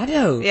 but I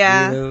know.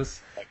 Yeah. Weirdos.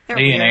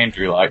 me and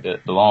Andrew liked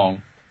it the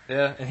long.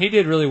 Yeah, and he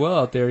did really well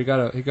out there. He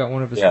got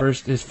one of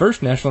his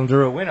first national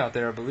enduro win out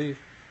there, I believe.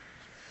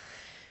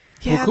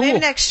 Yeah, Well, cool. maybe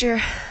next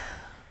year.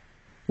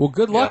 Well,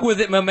 good luck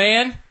with it, my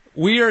man.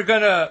 We're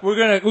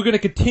gonna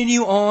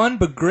continue on,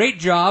 but great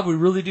job. We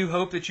really do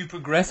hope that you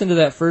progress into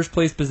that first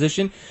place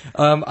position.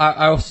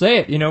 I'll say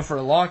it. For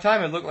a long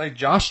time it looked like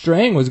Josh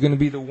Strang was going to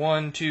be the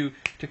one to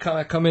to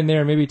come in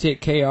there and maybe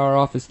take KR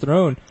off his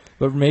throne.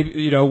 But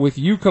maybe, with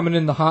you coming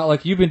in the hot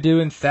like you've been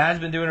doing, Thad's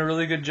been doing a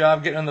really good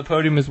job getting on the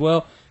podium as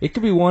well. It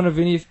could be one of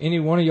any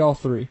one of y'all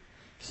three.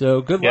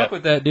 So good luck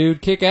with that,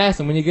 dude. Kick ass,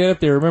 and when you get up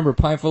there, remember,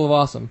 pint full of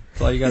awesome.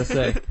 That's all you got to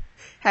say.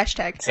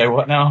 Hashtag. Say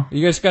what now?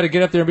 You guys got to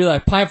get up there and be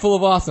like, pint full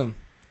of awesome.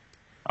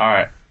 All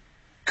right.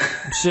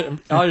 Shit,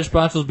 all your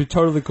sponsors will be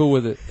totally cool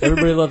with it.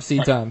 Everybody loves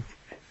Seed Time.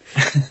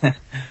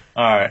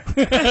 All right.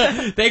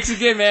 Thanks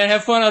again, man.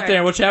 Have fun out there,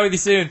 and we'll chat with you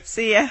soon.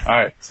 See ya. All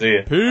right. See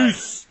ya.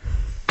 Peace.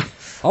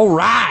 All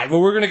right.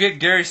 Well, we're going to get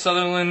Gary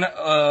Sutherland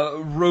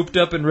roped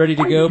up and ready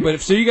to go.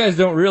 But so you guys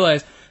don't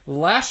realize,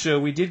 last show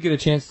we did get a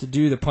chance to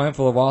do the Pint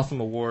Full of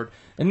Awesome Award.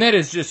 And that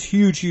is just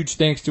huge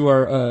thanks to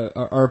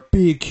our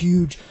big,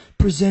 huge,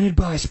 presented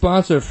by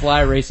sponsor,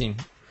 Fly Racing.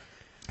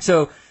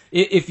 So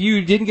if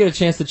you didn't get a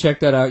chance to check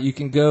that out, you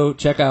can go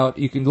check out,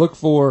 you can look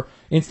for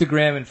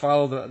Instagram and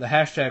follow the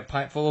hashtag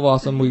Pint Full of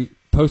Awesome. We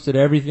posted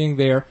everything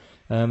there.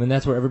 And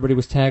that's where everybody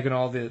was tagging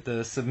all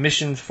the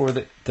submissions for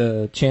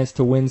the chance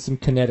to win some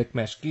Kinetic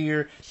Mesh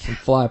gear, some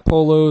Fly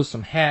Polos,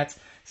 some hats.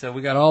 So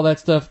we got all that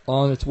stuff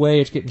on its way.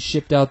 It's getting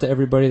shipped out to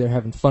everybody. They're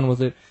having fun with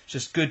it. It's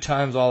just good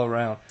times all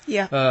around.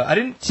 Yeah. I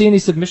didn't see any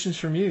submissions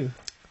from you.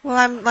 Well,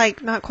 I'm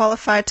not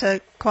qualified to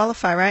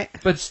qualify, right?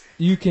 But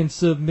you can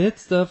submit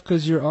stuff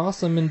because you're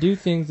awesome and do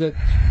things that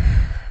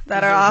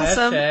are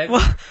awesome. Hashtag.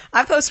 Well,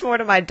 I post more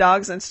to my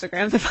dog's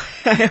Instagram than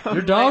my own.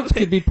 Your dogs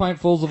could be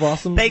pintfuls of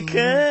awesome. They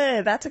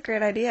could. That's a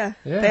great idea.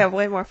 Yeah. They have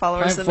way more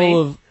followers than me.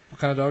 Pintful of what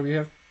kind of dog do you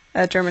have?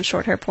 A German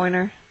short hair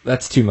pointer.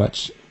 That's too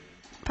much.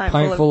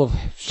 Pintful of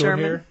short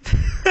German.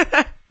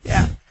 hair.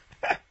 Yeah.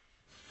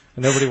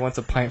 Nobody wants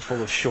a pint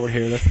full of short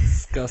hair. That's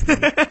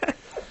disgusting.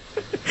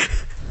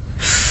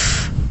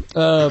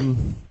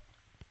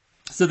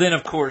 So then,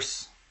 of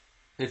course,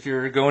 if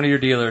you're going to your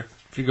dealer,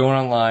 if you're going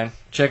online,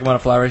 check them out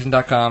at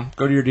flyracing.com.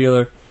 Go to your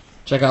dealer,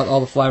 check out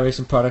all the fly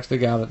racing products they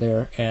got out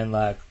there, and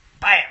bam!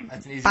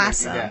 That's an easy way to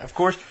do that. Of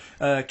course,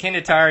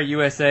 Kenda Tire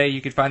USA,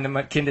 you can find them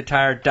at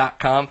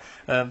kendatire.com.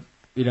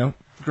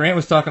 Grant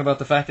was talking about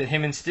the fact that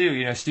him and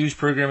Stu, Stu's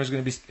program is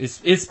going to be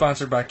is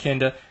sponsored by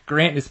Kenda.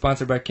 Grant is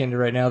sponsored by Kenda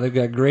right now. They've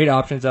got great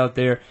options out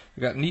there.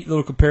 They've got neat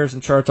little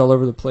comparison charts all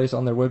over the place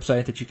on their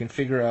website that you can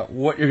figure out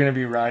what you're going to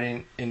be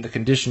riding in the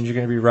conditions you're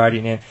going to be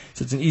riding in.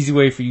 So it's an easy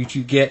way for you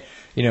to get,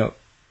 not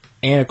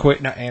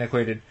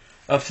antiquated,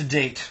 up to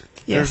date.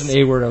 Yes. There's an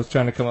A word I was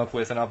trying to come up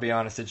with, and I'll be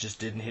honest, it just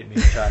didn't hit me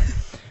in time.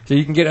 So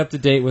you can get up to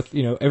date with,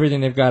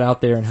 everything they've got out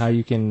there and how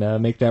you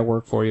can make that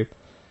work for you.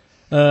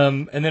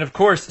 And then, of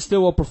course,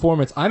 Stillwell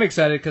Performance. I'm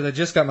excited because I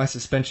just got my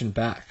suspension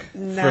back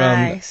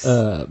nice.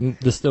 from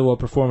the Stillwell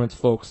Performance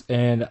folks.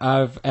 And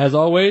as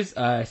always,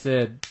 I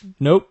said,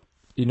 nope,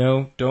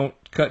 don't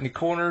cut any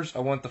corners. I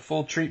want the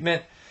full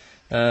treatment.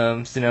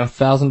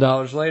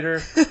 $1,000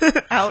 later.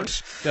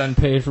 Ouch. Done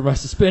paid for my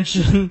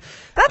suspension.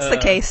 That's the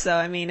case, though.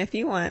 I mean, if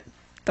you want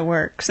the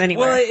works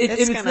anywhere.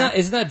 Well,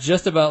 it's not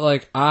just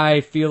about,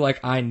 I feel like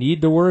I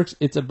need the works.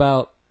 It's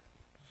about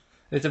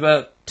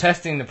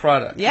testing the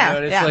product.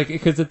 Yeah,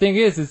 because the thing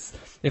is,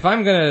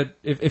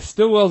 if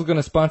Stillwell's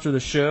gonna sponsor the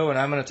show and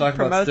I'm gonna talk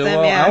about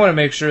Stillwell, I want to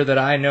make sure that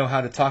I know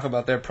how to talk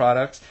about their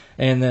products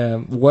and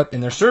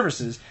and their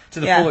services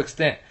to the full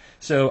extent.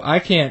 So I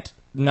can't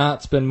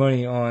not spend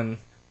money on,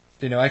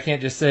 I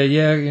can't just say,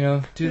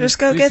 do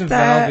go get some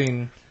that.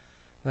 valving,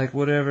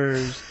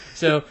 whatever.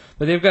 So,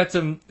 but they've got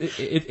some.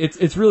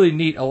 It's really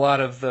neat. A lot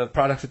of the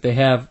products that they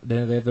have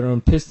their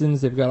own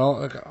pistons. They've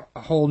got a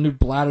whole new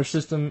bladder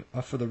system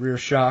for the rear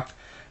shock.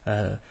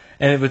 And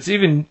what's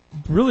even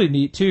really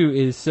neat too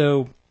is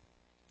you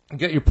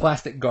get your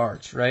plastic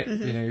guards, right?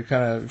 Mm-hmm. Your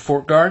kind of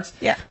fork guards.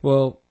 Yeah.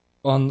 Well,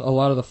 on a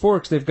lot of the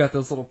forks, they've got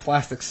those little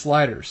plastic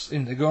sliders,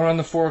 and they go around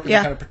the fork and they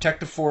kind of protect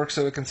the fork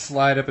so it can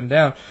slide up and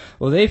down.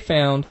 Well, they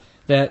found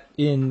that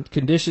in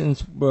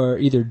conditions where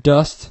either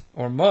dust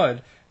or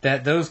mud,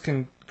 that those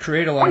can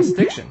create a lot of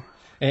stiction.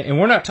 And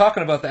we're not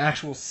talking about the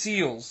actual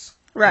seals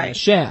in the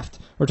shaft.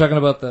 We're talking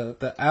about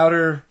the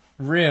outer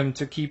rim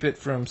to keep it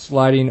from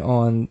sliding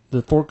on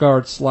the fork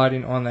guard,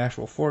 sliding on the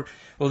actual fork.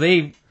 Well,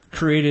 they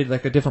created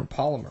a different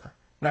polymer.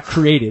 Not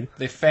created.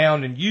 They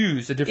found and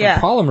used a different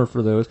polymer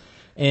for those,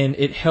 and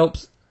it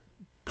helps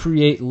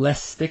create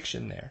less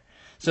stiction there.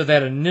 So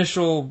that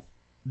initial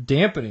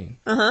dampening,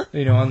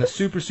 on the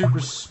super,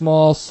 super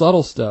small,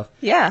 subtle stuff,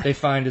 they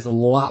find is a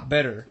lot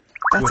better.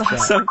 That's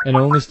awesome. And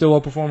only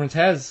Stillwell Performance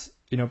has,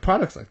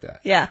 products like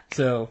that. Yeah.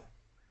 So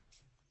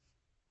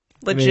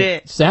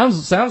legit.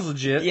 Sounds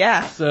legit.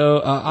 Yeah.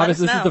 So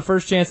obviously this is the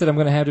first chance that I'm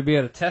going to have to be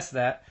able to test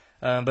that.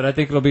 But I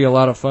think it'll be a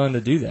lot of fun to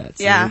do that.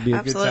 So it'll be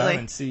a good time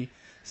and see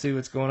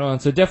what's going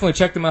on. So definitely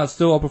check them out,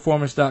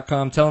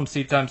 StillwellPerformance.com. Tell them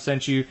Seed Time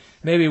sent you.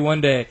 Maybe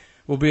one day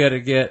we'll be able to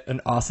get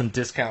an awesome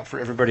discount for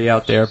everybody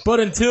out there. But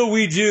until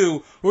we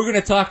do, we're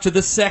going to talk to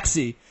the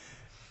sexy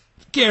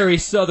Gary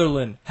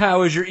Sutherland.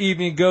 How is your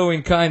evening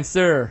going, kind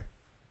sir?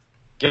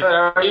 Good.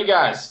 How are you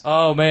guys?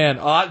 Oh, man.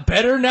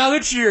 Better now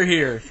that you're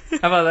here. How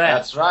about that?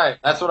 That's right.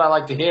 That's what I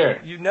like to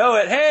hear. You know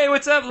it. Hey,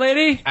 what's up,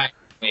 lady?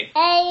 Hey.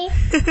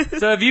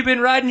 So have you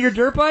been riding your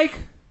dirt bike?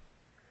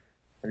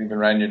 Have you been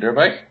riding your dirt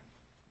bike?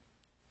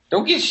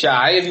 Don't get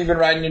shy. Have you been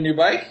riding your new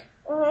bike?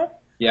 Mm-hmm.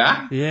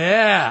 Yeah?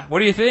 Yeah. What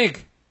do you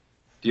think?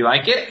 Do you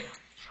like it?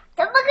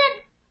 Look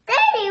at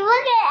Daddy, look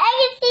at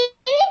I can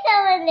see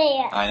over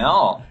there. I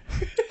know.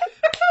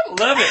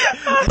 Love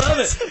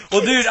it.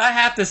 Well, dude, I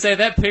have to say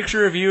that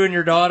picture of you and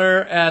your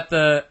daughter at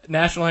the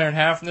National Hare and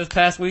Half from this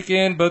past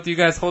weekend, both of you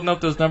guys holding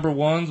up those number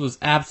ones, was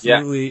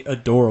absolutely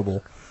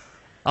adorable.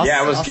 I'll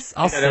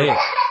say it.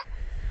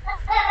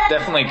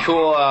 Definitely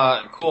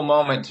cool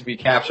moment to be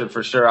captured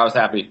for sure. I was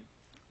happy.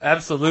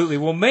 Absolutely.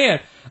 Well, man,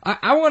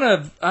 I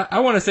want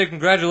to say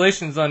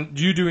congratulations on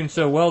you doing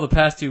so well the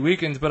past 2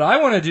 weekends. But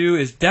I want to do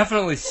is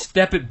definitely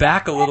step it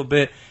back a little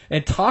bit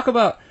and talk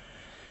about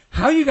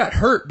how you got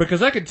hurt,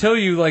 because I could tell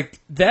you, like,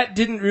 that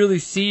didn't really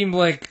seem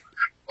like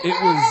it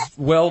was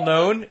well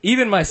known.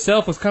 Even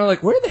myself was kind of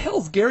like, where the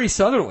hell's Gary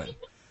Sutherland?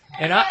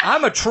 And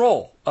I'm a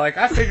troll. Like,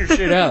 I figured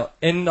shit out.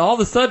 And all of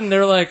a sudden,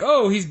 they're like,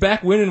 oh, he's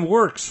back winning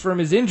works from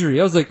his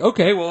injury. I was like,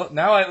 okay, well,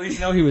 now I at least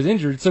know he was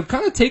injured. So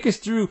kind of take us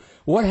through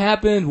what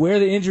happened, where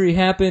the injury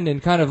happened,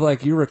 and kind of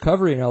like your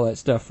recovery and all that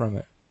stuff from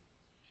it.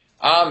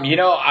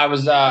 I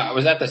was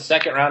at the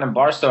second round in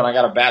Barstow, and I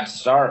got a bad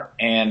start,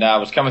 and I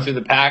was coming through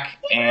the pack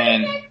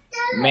and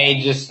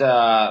made just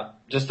a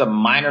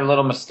minor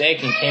little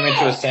mistake and came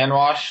into a sand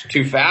wash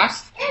too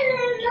fast.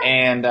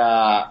 And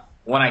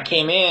when I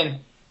came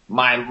in,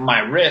 my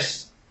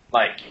wrist,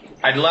 like,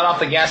 I let off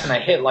the gas and I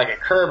hit like a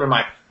curb, and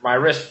my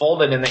wrist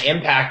folded in the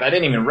impact. I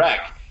didn't even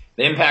wreck.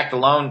 The impact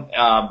alone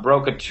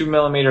broke a 2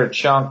 millimeter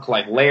chunk,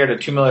 like layered a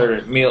 2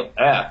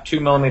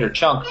 millimeter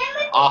chunk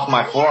off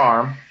my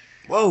forearm.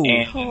 Whoa!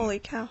 And Holy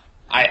cow.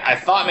 I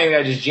thought maybe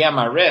I just jammed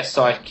my wrist,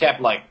 so I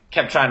kept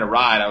trying to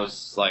ride. I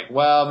was like,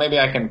 well, maybe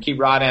I can keep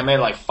riding. I made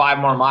like 5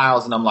 more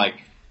miles, and I'm like,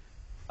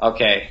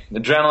 okay. The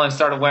adrenaline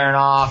started wearing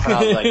off, and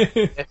I was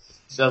like,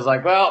 so I was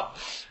like, well,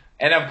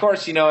 and of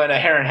course, in a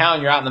hare and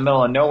hound, you're out in the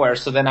middle of nowhere.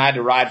 So then I had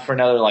to ride for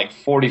another like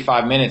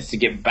 45 minutes to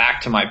get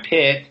back to my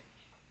pit,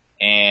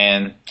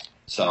 and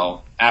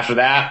so after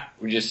that,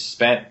 we just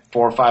spent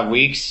 4 or 5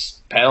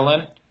 weeks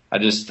pedaling. I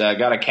just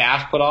got a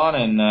cast put on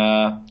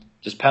and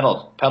just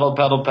pedaled.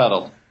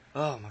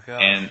 Oh my god!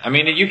 And I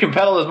mean, you can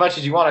pedal as much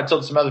as you want. I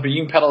told some others, but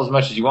you can pedal as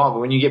much as you want. But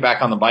when you get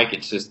back on the bike,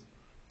 it's just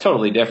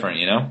totally different,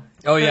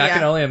 Oh yeah, Yeah. I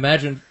can only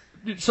imagine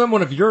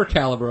someone of your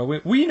caliber.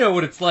 We know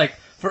what it's like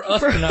for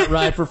us to not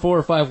ride for 4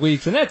 or 5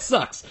 weeks, and that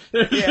sucks.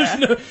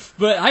 Yeah.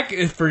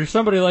 But for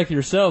somebody like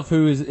yourself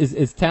who is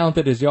as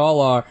talented as y'all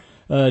are,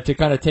 to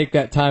kind of take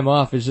that time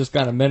off is just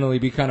kind of mentally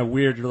be kind of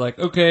weird. You're like,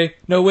 okay,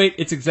 no wait,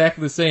 it's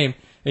exactly the same,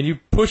 and you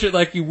push it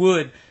like you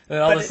would. And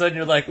all of a sudden,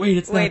 you're like, wait,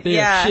 it's not there.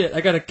 Yeah. Shit, I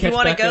gotta catch You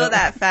want to back go up.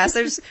 that fast.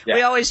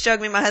 We always joke,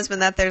 me and my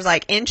husband, that there's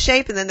like in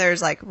shape and then there's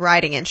like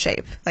riding in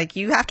shape. Like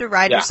you have to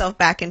ride yourself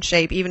back in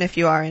shape even if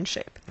you are in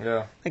shape.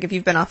 Yeah, Like if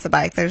you've been off the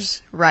bike,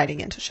 there's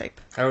riding into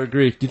shape. I would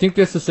agree. Do you think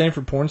that's the same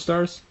for porn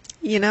stars?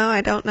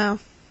 I don't know.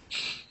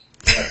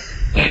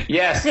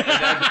 Yes.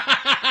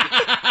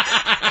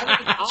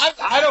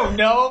 I don't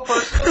know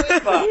personally,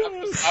 but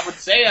I would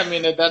say, I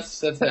mean, that's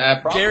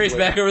probably. Gary's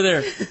back over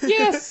there.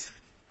 Yes.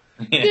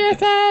 Yes,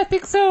 I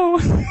think so.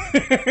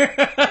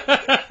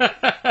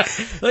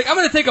 Like, I'm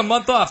going to take a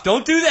month off.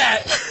 Don't do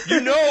that. You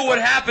know what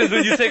happens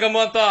when you take a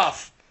month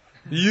off.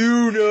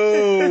 You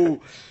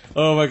know.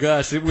 Oh my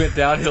gosh, it went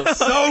downhill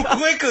so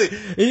quickly.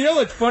 And you know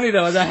what's funny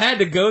though is I had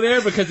to go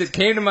there because it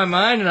came to my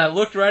mind, and I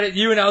looked right at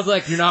you and I was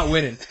like, "You're not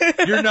winning.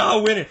 You're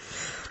not winning."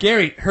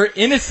 Gary, her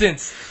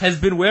innocence has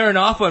been wearing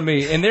off on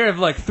me, and there have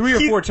like 3 or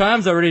 4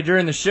 times already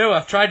during the show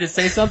I've tried to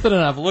say something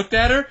and I've looked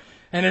at her,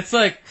 and it's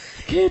like,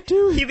 I can't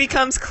do it. He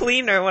becomes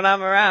cleaner when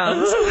I'm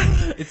around.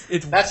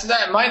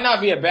 That might not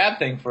be a bad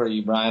thing for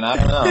you, Brian. I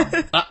don't know.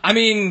 I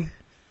mean,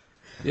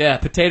 yeah,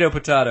 potato,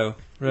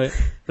 right?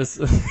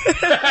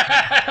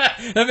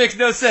 That makes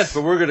no sense,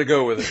 but we're gonna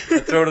go with it. I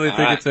totally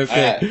think it's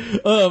okay.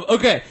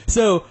 Okay,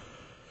 so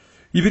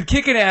you've been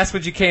kicking ass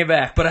when you came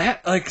back, but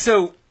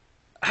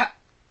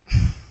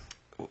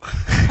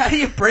how do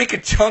you break a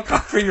chunk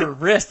off of your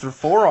wrist or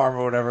forearm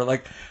or whatever?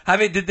 Like, I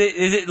mean,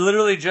 is it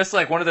literally just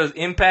like one of those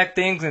impact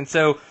things, and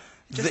so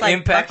Just the like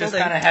impact just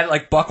buckled kind of had it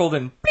like buckled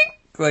and bing,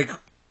 like.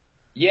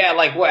 Yeah,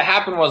 like what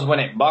happened was when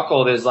it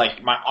buckled is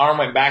like my arm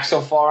went back so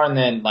far, and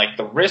then like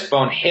the wrist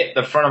bone hit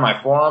the front of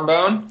my forearm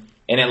bone,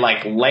 and it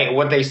like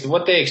what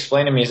they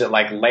explained to me is it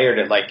like layered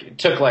it, like it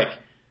took like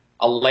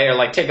a layer,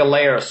 like take a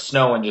layer of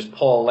snow and just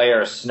pull a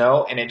layer of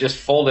snow, and it just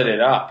folded it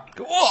up.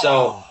 Whoa.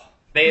 So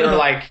they were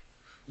like,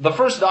 the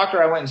first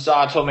doctor I went and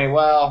saw told me,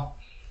 well,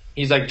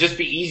 he's like, just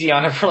be easy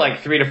on it for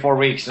like 3 to 4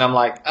 weeks, and I'm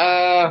like,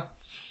 I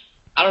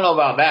don't know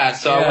about that.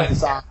 So I went and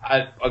saw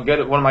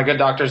one of my good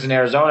doctors in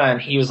Arizona,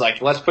 and he was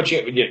like, let's put you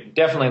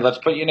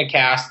in a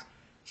cast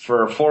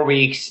for 4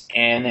 weeks,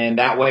 and then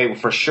that way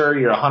for sure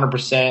you're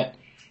 100%.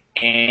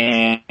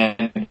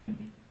 And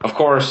of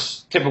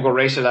course, typical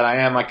racer that I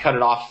am, I cut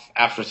it off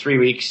after 3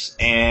 weeks,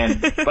 but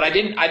I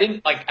did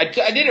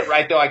it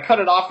right though. I cut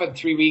it off at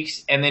 3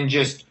 weeks and then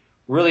just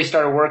really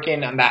started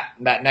working on that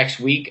next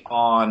week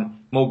on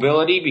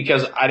mobility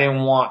because I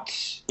didn't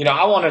want,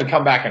 I wanted to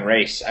come back and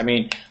race. I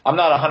mean, I'm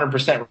not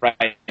 100%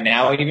 right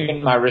now.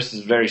 Even my wrist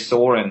is very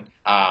sore, and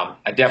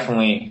I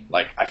definitely,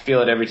 I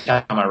feel it every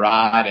time I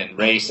ride and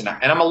race. And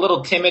I'm a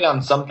little timid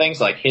on some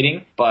things like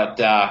hitting, but,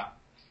 I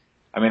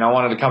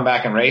wanted to come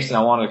back and race, and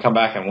I wanted to come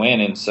back and win.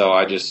 And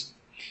so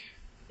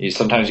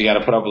sometimes you got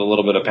to put up with a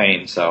little bit of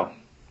pain, so.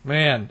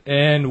 Man,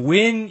 and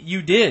when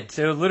you did,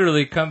 so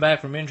literally come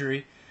back from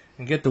injury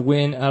and get the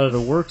win out of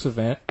the Works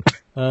event,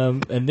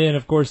 and then,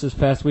 of course, this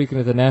past weekend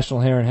at the National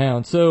Hare and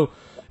Hound. So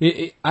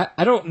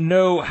I don't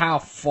know how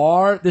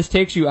far this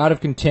takes you out of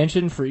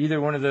contention for either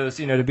one of those,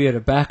 to be able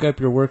to back up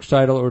your Works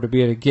title or to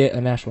be able to get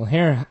a National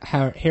Hare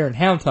and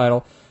Hound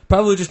title.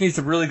 Probably just need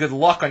some really good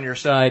luck on your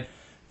side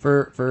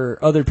for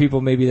other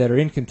people maybe that are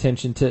in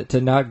contention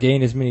to not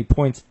gain as many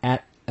points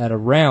at a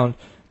round.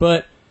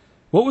 But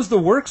what was the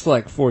Works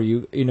like for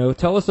you?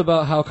 Tell us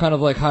about how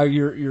how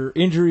your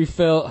injury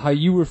felt, how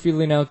you were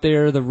feeling out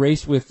there, the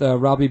race with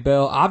Robbie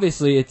Bell.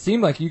 Obviously, it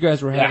seemed like you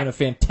guys were having a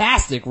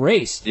fantastic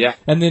race. Yeah.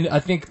 And then I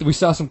think we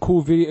saw some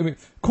cool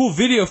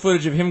video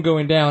footage of him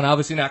going down.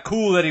 Obviously not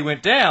cool that he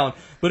went down,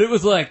 but it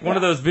was like one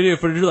of those video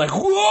footage you're like,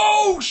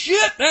 whoa,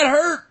 shit, that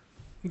hurt.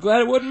 I'm glad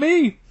it wasn't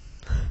me.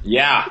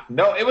 Yeah.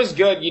 No, it was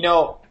good.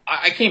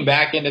 I came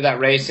back into that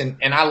race, and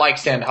I like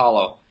Sand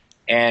Hollow.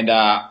 And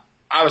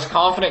I was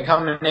confident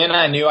coming in.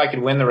 I knew I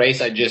could win the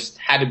race. I just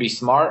had to be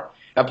smart.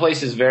 That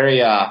place is very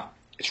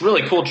it's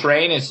really cool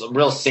terrain. It's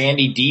real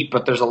sandy, deep,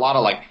 but there's a lot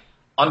of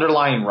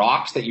underlying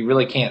rocks that you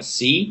really can't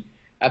see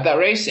at that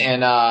race.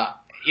 And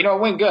it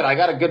went good. I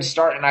got a good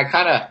start, and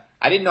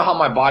I didn't know how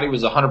my body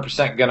was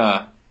 100%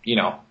 gonna,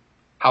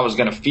 how it was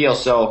gonna feel.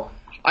 So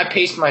I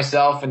paced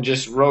myself and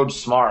just rode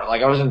smart.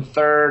 I was in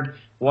third.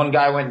 One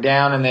guy went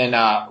down, and then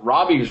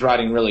Robbie was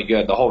riding really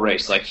good the whole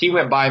race. He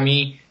went by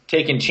me,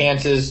 taking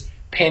chances,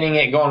 pinning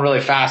it, going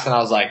really fast, and I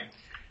was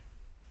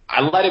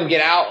I let him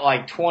get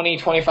out 20,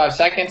 25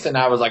 seconds, and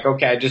I was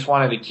okay, I just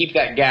wanted to keep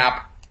that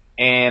gap,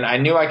 and I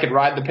knew I could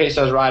ride the pace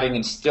I was riding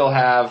and still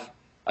have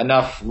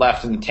enough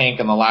left in the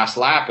tank on the last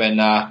lap, and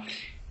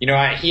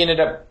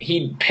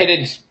he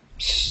pitted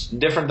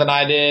different than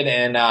I did,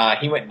 and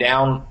he went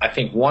down, I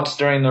think, once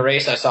during the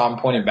race. I saw him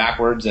pointing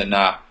backwards, and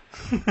that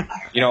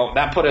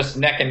put us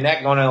neck and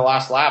neck going into the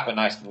last lap, and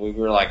we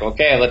were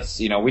okay, let's,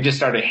 we just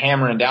started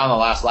hammering down the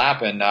last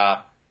lap, and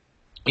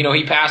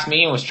he passed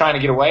me and was trying to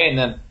get away, and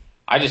then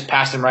I just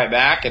passed him right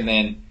back. And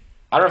then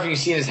I don't know if you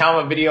can see in his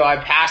helmet video, I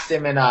passed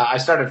him, and I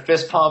started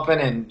fist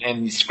pumping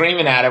and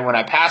screaming at him when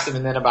I passed him.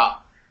 And then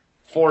about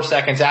 4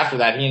 seconds after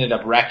that, he ended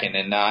up wrecking.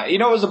 And, it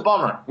was a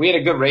bummer. We had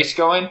a good race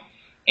going,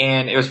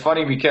 and it was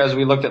funny because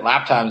we looked at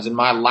lap times, and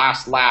my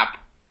last lap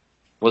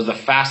was the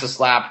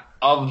fastest lap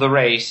of the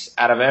race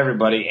out of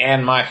everybody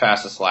and my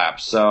fastest lap.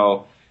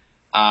 So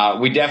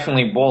we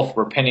definitely both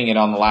were pinning it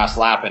on the last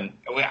lap, and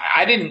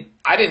I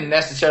didn't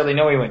necessarily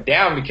know he went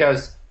down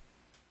because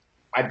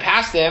I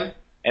passed him,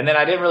 and then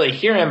I didn't really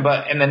hear him.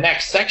 But in the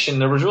next section,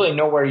 there was really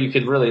nowhere you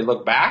could really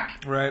look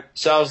back. Right.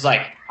 So I was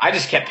I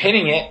just kept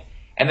hitting it,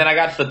 and then I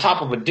got to the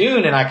top of a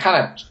dune, and I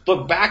kind of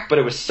looked back, but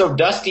it was so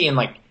dusty, and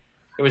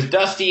it was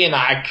dusty, and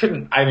I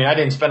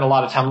didn't spend a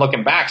lot of time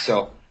looking back,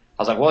 so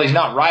I was well, he's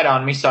not right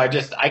on me, so I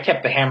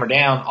kept the hammer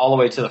down all the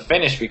way to the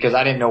finish because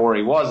I didn't know where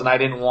he was, and I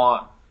didn't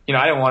want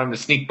him to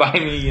sneak by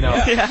me,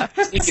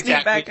 sneak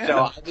attack me.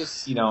 So I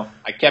just,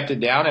 I kept it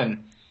down,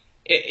 and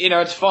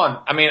it's fun.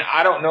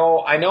 I don't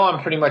know. I know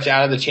I'm pretty much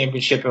out of the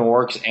championship in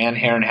Works and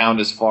Hare and Hound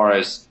as far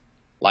as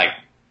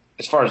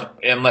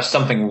unless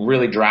something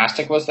really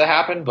drastic was to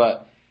happen,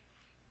 but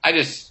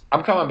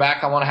I'm coming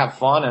back. I want to have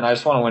fun, and I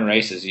just want to win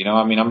races.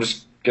 I'm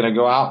just gonna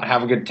go out and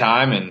have a good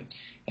time and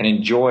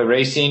enjoy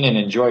racing and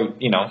enjoy.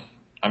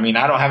 I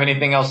don't have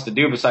anything else to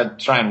do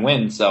besides try and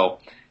win. So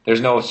there's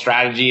no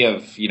strategy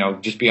of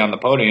just be on the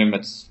podium.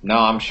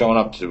 I'm showing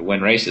up to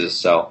win races.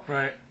 So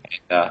right.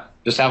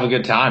 Just have a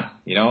good time.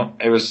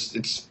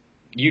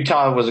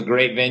 Utah was a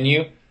great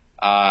venue. Me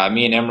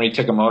and Emery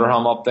took a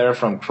motorhome up there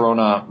from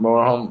Corona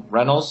Motorhome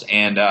Rentals,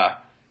 and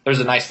there's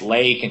a nice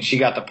lake, and she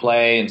got to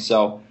play, and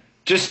so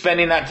just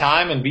spending that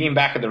time and being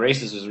back at the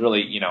races was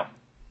really,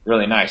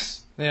 really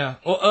nice. Yeah.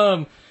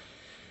 Well,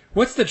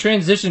 what's the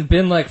transition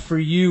been like for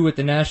you with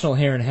the National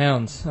Hare and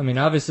Hounds?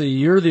 Obviously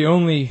you're the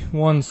only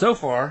one so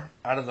far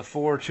out of the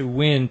 4 to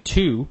win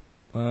 2.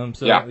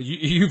 So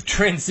you've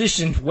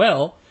transitioned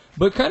well,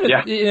 but kind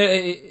of,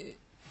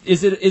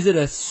 is it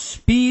a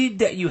speed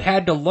that you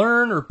had to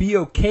learn or be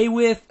okay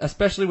with,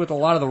 especially with a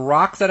lot of the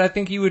rocks that I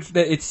think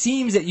that it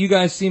seems that you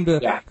guys seem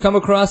to come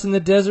across in the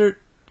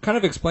desert? Kind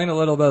of explain a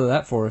little bit of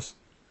that for us.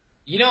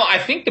 I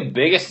think the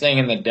biggest thing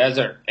in the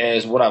desert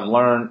is what I've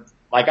learned.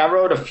 I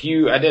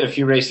did a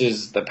few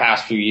races the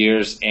past few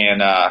years,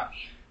 and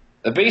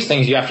the biggest thing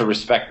is you have to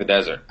respect the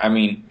desert.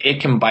 It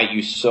can bite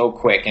you so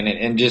quick,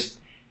 and just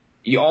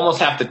you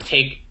almost have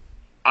to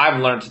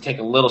I've learned to take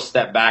a little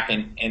step back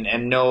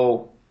and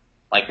know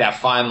that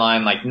fine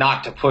line,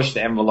 not to push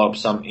the envelope.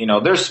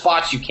 There's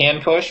spots you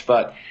can push,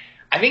 but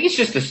I think it's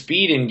just the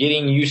speed and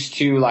getting used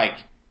to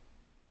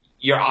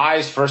your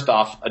eyes, first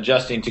off,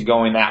 adjusting to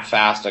going that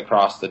fast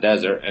across the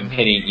desert and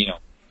hitting,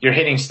 you're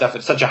hitting stuff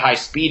at such a high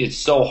speed, it's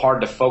so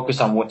hard to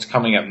focus on what's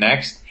coming up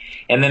next.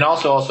 And then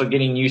also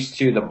getting used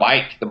to the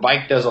bike. The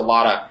bike does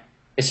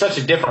it's such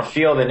a different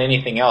feel than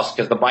anything else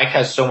because the bike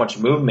has so much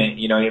movement,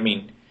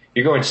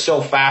 you're going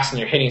so fast and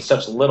you're hitting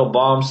such little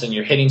bumps and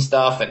you're hitting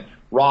stuff and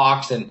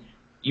rocks, and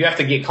you have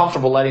to get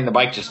comfortable letting the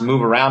bike just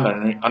move around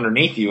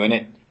underneath you.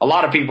 And a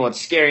lot of people,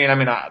 it's scary.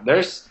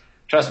 And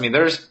trust me,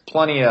 there's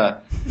plenty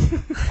of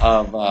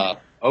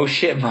oh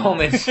shit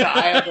moments.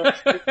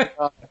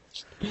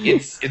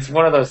 It's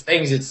one of those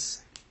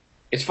things.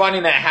 It's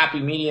finding that happy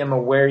medium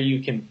of where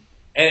you can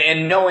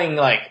and knowing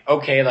I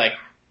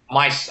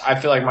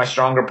feel like my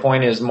stronger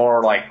point is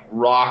more like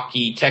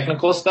rocky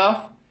technical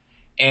stuff,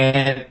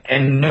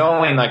 and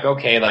knowing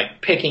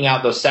picking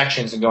out those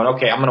sections and going,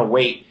 okay, I'm gonna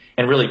wait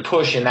and really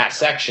push in that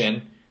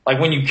section. Like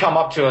when you come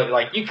up to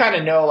it, you kind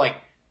of know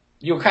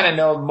you'll kind of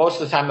know most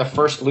of the time the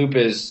first loop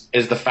is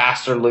the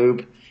faster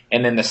loop,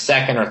 and then the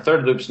second or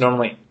third loops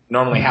normally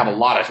have a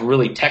lot of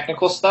really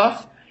technical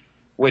stuff,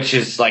 which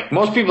is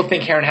most people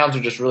think hare and hounds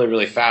are just really,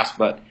 really fast,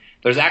 but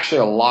there's actually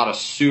a lot of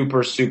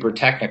super, super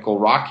technical,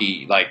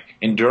 rocky,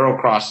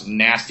 endurocross,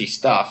 nasty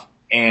stuff.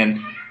 And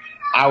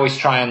I always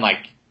try and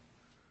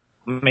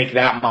make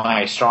that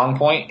my strong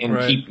point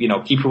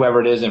and keep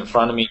whoever it is in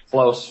front of me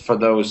close for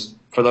those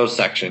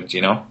sections,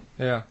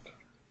 Yeah.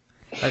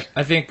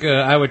 I think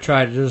I would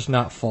try to just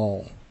not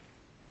fall.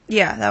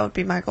 Yeah, that would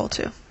be my goal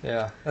too.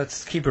 Yeah,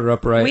 let's keep her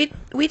upright.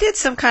 We did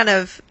some kind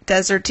of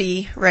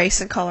deserty race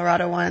in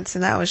Colorado once,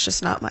 and that was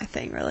just not my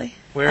thing, really.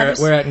 Where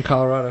at in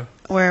Colorado?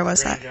 Where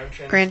was Grand that?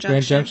 Junction. Grand Junction.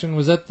 Grand Junction.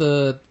 Was that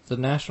the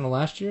national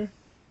last year?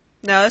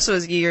 No, this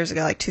was years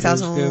ago,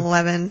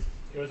 2011.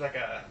 It was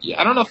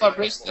I don't know if I've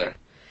raced there.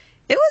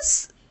 It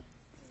was,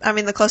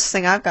 the closest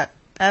thing I've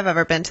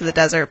ever been to the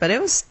desert, but it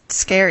was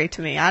scary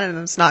to me. I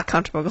was not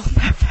comfortable going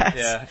that fast.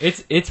 Yeah,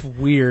 it's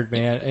weird,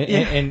 man.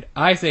 And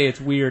I say it's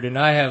weird, and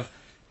I have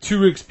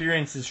two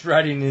experiences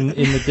riding in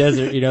the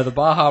desert. The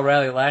Baja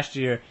Rally last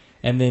year,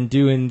 and then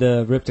doing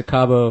the Rip to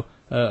Cabo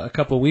a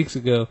couple of weeks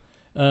ago.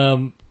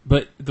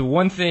 But the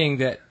one thing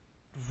that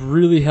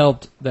really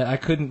helped that I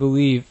couldn't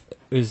believe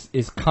is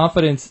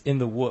confidence in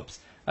the whoops.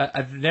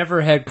 I've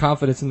never had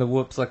confidence in the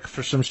whoops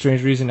for some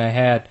strange reason I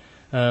had.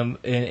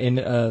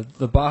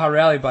 The Baja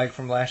Rally bike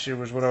from last year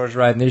was what I was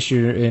riding this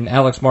year, and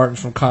Alex Martin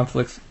from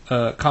Conflict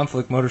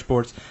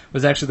Motorsports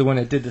was actually the one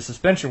that did the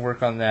suspension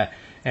work on that.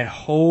 And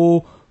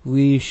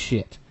holy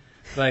shit,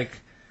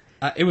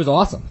 it was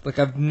awesome.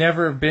 I've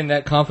never been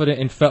that confident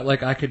and felt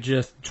like I could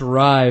just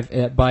drive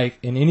that bike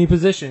in any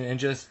position and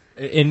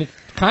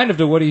kind of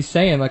to what he's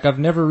saying. I've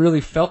never really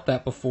felt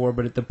that before,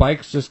 but the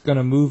bike's just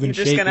gonna move and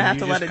shake. You're just gonna have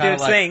to let it do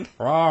its thing.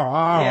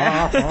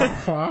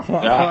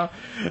 Yeah.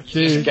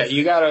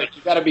 You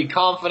gotta be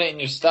confident in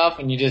your stuff,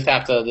 and you just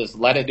have to just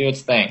let it do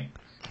its thing.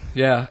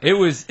 Yeah, it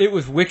was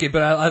wicked,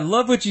 but I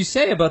love what you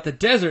say about the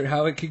desert,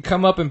 how it could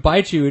come up and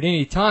bite you at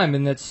any time,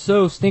 and that's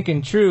so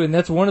stinking true, and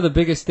that's one of the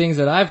biggest things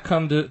that I've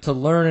come to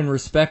learn and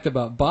respect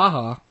about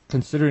Baja,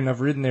 considering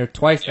I've ridden there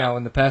twice now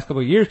in the past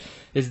couple of years,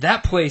 is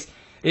that place,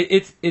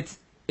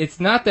 it's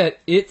not that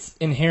it's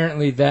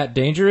inherently that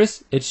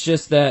dangerous, it's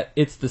just that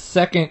it's the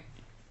second,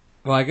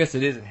 well, I guess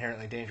it is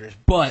inherently dangerous,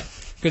 but,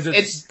 because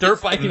it's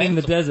dirt biking in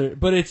the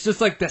desert, but it's just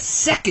the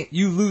second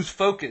you lose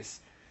focus,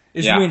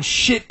 is when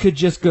shit could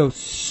just go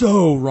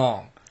so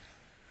wrong.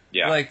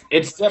 Yeah.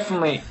 It's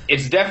definitely,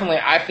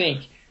 I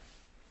think,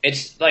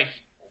 it's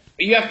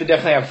you have to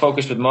definitely have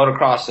focus with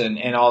motocross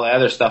and all the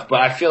other stuff,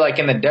 but I feel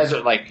in the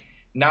desert,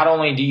 not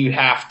only do you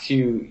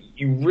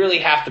really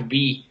have to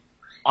be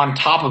on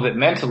top of it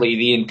mentally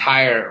the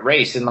entire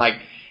race, and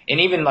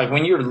even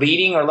when you're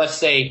leading, or let's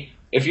say,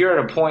 if you're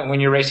at a point when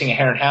you're racing a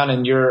hare and hound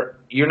and you're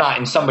not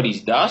in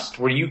somebody's dust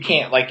where you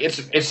can't,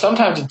 it's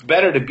sometimes it's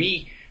better to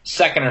be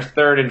second or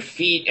third in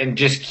feet and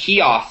just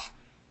key off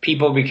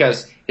people,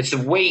 because it's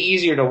way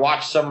easier to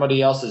watch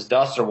somebody else's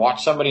dust or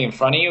watch somebody in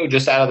front of you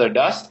just out of their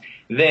dust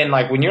than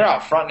when you're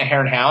out front in a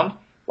hare and hound,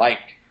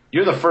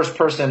 you're the first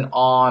person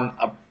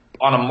on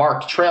a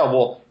marked trail.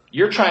 Well,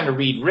 you're trying to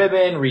read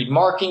ribbon, read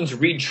markings,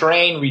 read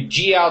terrain, read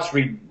G-outs,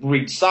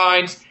 read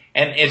signs,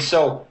 and it's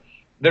so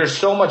there's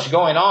so much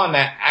going on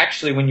that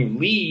actually when you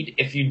lead,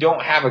 if you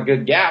don't have a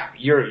good gap,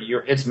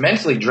 it's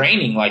mentally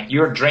draining.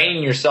 You're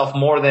draining yourself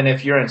more than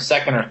if you're in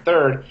second or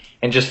third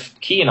and just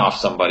keying off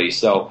somebody.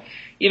 So,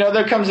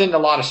 there comes in a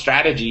lot of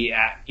strategy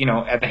at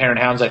the Hare and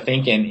Hounds, I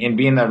think, and in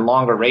being there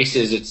longer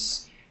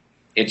races,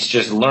 it's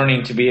just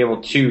learning to be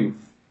able to,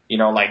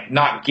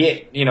 not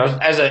get,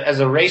 as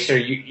a racer,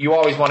 you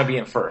always want to be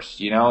in first,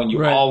 and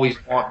you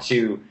always want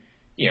to,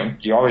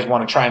 you always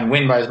want to try and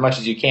win by as much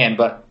as you can,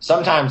 but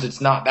sometimes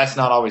that's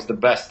not always the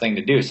best thing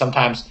to do.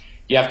 Sometimes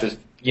you have to,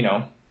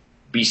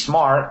 be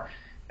smart.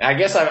 And I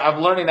guess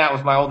I'm learning that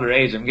with my older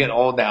age. I'm getting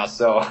old now,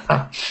 so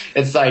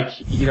it's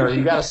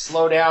you got to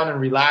slow down and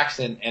relax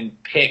and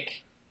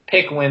pick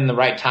when the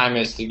right time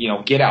is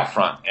to, get out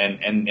front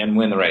and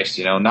win the race,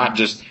 not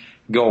just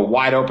go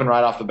wide open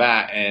right off the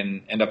bat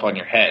and end up on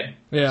your head.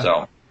 Yeah.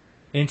 So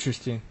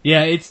interesting.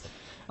 Yeah,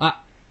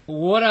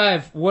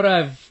 what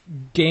I've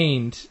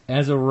gained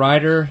as a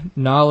rider,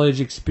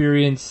 knowledge,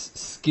 experience,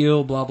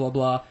 skill, blah blah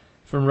blah,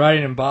 from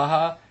riding in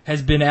Baja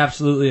has been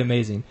absolutely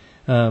amazing.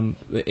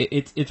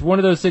 It's one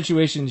of those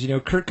situations,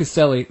 Kurt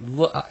Caselli,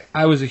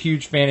 I was a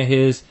huge fan of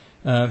his.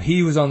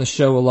 He was on the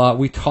show a lot.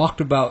 We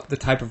talked about the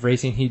type of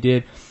racing he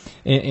did,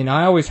 and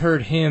I always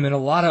heard him and a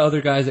lot of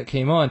other guys that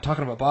came on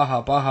talking about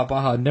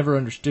Baja. Never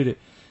understood it.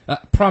 I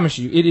promise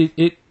you,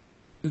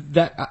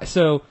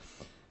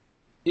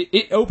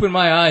 it opened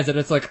my eyes that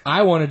it's like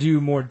I want to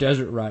do more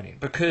desert riding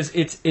because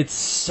it's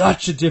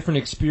such a different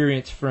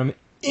experience from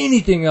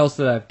anything else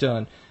that I've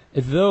done.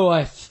 Though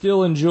I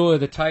still enjoy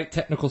the tight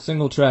technical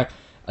single track,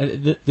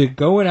 the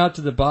going out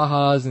to the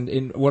Bajas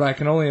and what I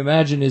can only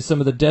imagine is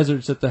some of the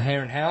deserts that the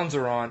Hare and Hounds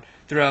are on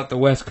throughout the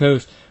West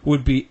Coast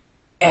would be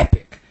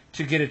epic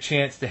to get a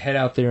chance to head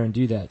out there and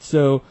do that.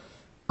 So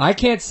I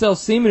can't sell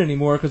semen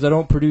anymore because I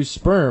don't produce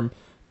sperm,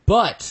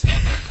 but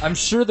I'm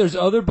sure there's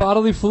other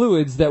bodily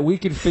fluids that we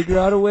can figure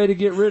out a way to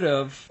get rid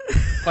of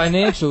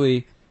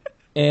financially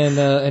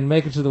and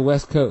make it to the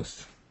West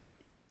Coast.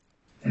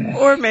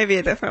 Or maybe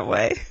a different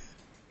way.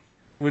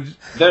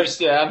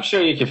 I'm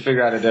sure you can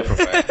figure out a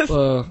different way.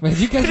 Man,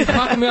 you guys are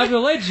talking me off the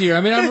ledge here.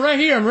 I mean, I'm right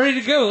here. I'm ready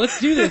to go. Let's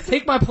do this.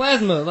 Take my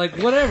plasma.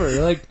 Whatever.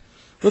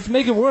 Let's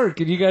make it work.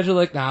 And you guys are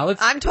like, nah,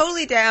 let's... I'm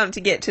totally down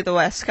to get to the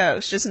West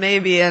Coast, just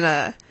maybe in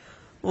a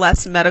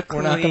less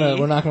medically...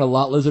 We're not gonna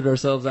lot lizard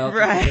ourselves out.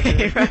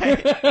 Right,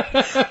 right.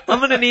 I'm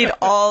gonna need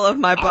all of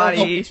my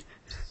body.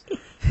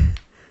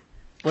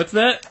 What's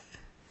that?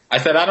 I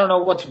said, I don't know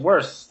what's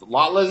worse,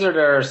 lot lizard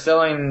or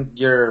selling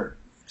your...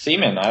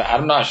 semen.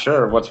 I'm not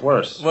sure what's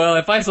worse. Well,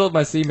 if I sold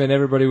my semen,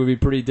 everybody would be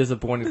pretty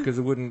disappointed because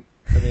it wouldn't.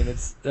 I mean,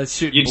 that's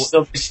shooting. You'd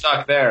still be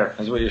stuck there,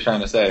 is what you're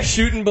trying to say.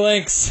 Shooting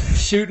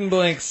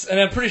blanks, and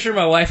I'm pretty sure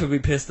my wife would be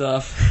pissed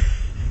off.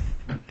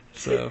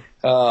 So.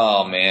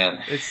 Oh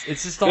man, it's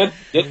just all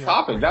good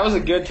topic. That was a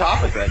good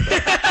topic right there.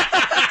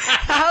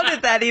 How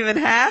did that even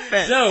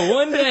happen? So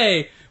one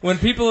day, when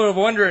people are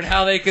wondering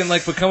how they can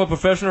become a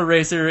professional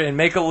racer and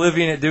make a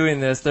living at doing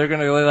this, they're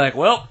gonna be like,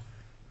 well.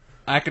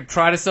 I could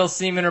try to sell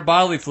semen or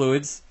bodily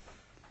fluids,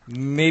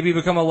 maybe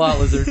become a lot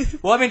lizard.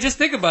 Well, I mean, just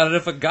think about it.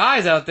 If a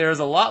guy's out there as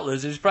a lot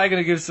lizard, he's probably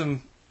going to give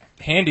some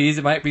handies.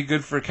 It might be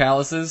good for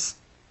calluses.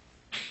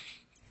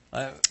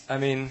 I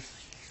mean,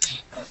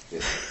 I'm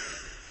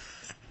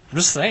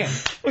just saying.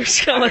 We're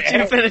just going to let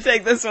you finish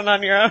take this one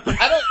on your own.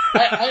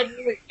 I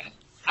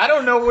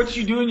don't know what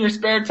you do in your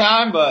spare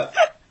time, but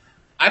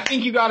I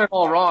think you got it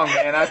all wrong,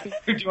 man. I think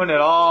you're doing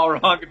it all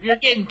wrong. If you're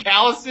getting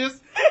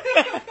calluses...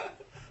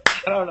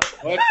 I don't know.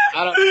 What?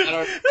 I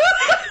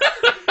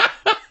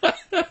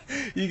don't.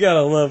 You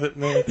gotta love it,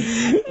 man.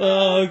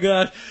 Oh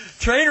gosh,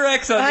 train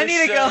wrecks on I this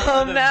need to go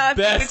home are the now.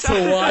 best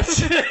to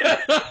watch.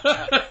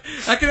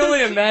 I can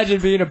only imagine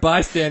being a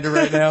bystander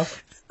right now.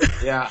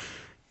 Yeah.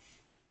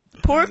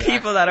 Poor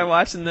people that are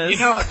watching this.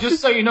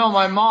 Just so you know,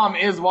 my mom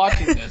is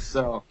watching this.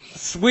 So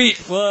sweet.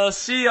 Well, I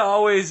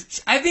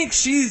think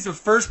she's the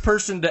first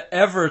person to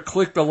ever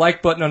click the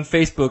like button on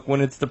Facebook when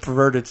it's the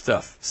perverted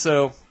stuff.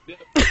 So.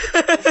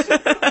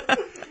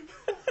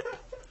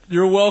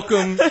 You're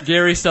welcome,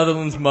 Gary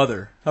Sutherland's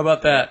mother. How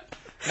about that?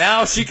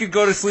 Now she could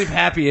go to sleep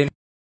happy and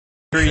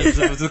dreams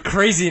of the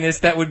craziness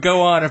that would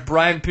go on if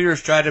Brian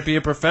Pierce tried to be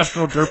a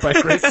professional dirt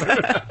bike racer.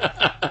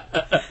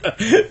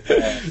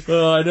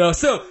 Oh, I know.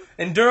 So,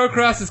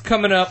 Endurocross is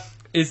coming up.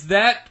 Is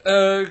that?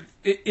 I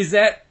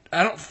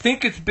don't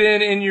think it's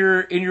been in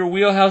your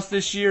wheelhouse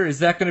this year. Is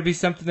that going to be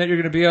something that you're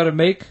going to be able to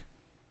make?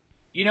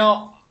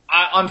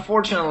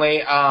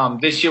 Unfortunately,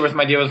 this year with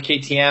my deal with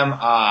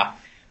KTM,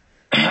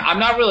 I'm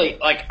not really,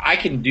 I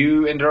can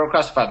do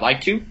Endurocross if I'd like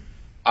to.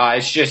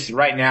 It's just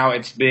right now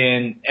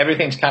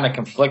everything's kind of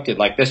conflicted.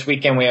 Like this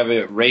weekend we have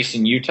a race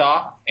in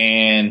Utah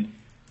and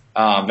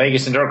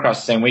Vegas Endurocross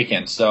the same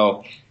weekend.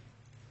 So,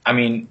 I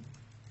mean,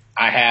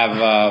 I have,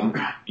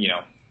 I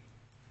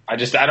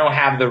don't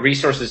have the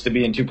resources to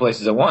be in two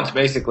places at once,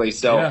 basically.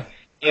 So yeah.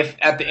 If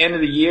at the end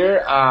of the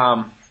year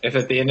I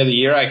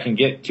can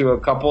get to a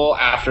couple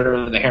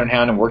after the Hare and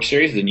Hound and Work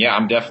Series, then yeah,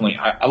 I'm definitely,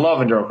 I love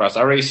Endurocross.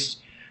 I raced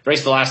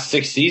the last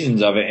 6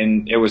 seasons of it,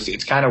 and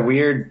it's kind of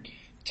weird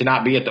to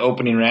not be at the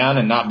opening round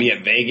and not be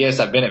at Vegas.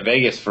 I've been at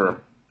Vegas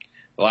for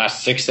the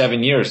last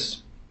 6-7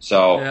 years.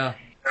 So yeah.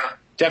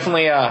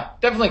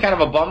 Definitely kind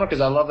of a bummer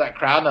because I love that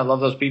crowd and I love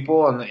those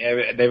people, and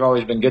they've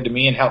always been good to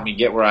me and helped me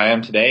get where I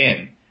am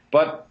today.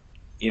 But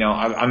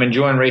I'm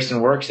enjoying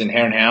racing Works and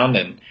Hare and Hound,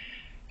 and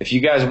if you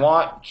guys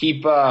want,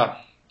 keep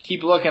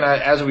looking.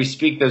 As we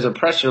speak, there's a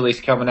press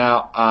release coming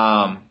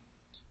out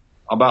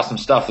about some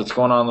stuff that's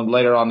going on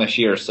later on this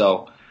year.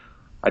 So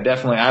I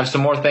have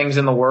some more things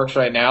in the works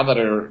right now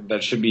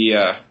that should be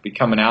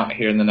coming out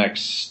here in the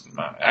next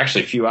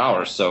actually few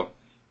hours. So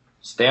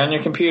stay on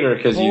your computer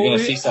because you're going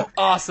to see something.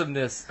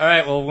 Awesomeness. All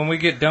right, well, when we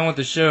get done with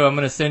the show, I'm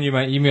going to send you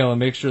my email and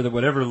make sure that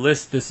whatever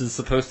list this is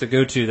supposed to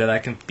go to, that I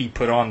can be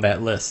put on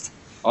that list.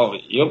 Oh,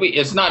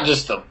 it's not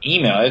just an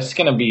email. It's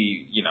going to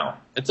be,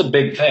 it's a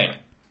big thing.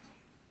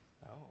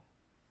 Oh.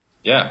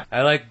 Yeah.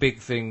 I like big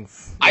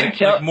things.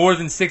 Like more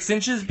than 6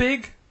 inches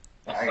big?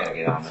 I gotta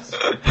get on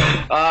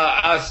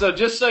this. So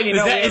just so you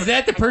know, is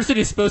that the person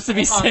who's supposed to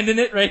be sending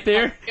it right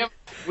there?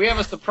 We have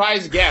a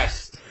surprise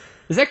guest.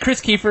 Is that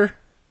Chris Kiefer?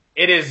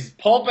 It is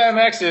Pulp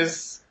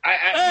MX's.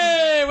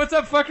 Hey, what's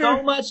up, fucker?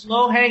 So much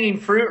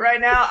low-hanging fruit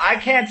right now. I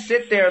can't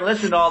sit there and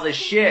listen to all this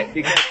shit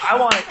because I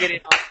want to get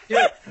it on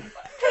too.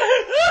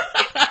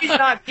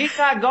 He's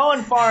not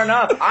going far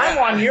enough. I'm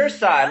on your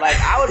side. Like,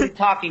 I would be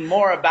talking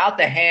more about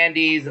the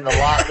handies and the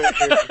lot lizards.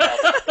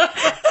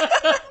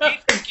 He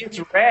just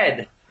gets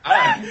red.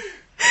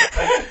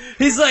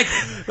 He's like,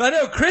 I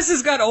know, Chris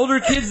has got older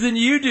kids than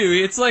you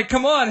do. It's like,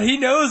 come on, he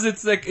knows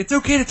it's like, it's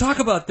okay to talk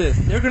about this.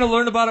 They're going to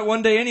learn about it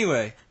one day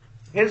anyway.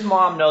 His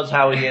mom knows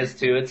how he is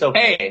too. It's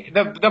okay. Hey,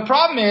 the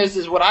problem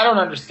is what I don't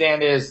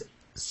understand is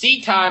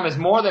Seat Time is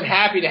more than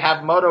happy to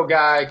have moto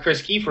guy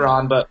Chris Kiefer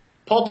on, but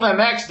Pulp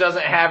MX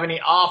doesn't have any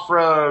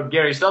off-road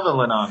Gary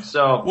Sutherland on.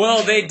 So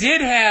well, they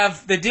did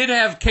have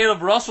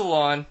Caleb Russell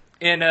on,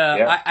 and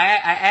I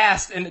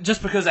asked, and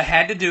just because I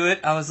had to do it,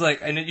 I was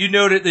like, and you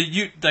noted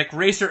that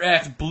Racer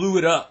X blew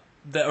it up,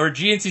 or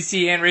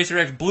GNCC and Racer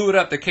X blew it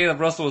up that Caleb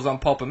Russell was on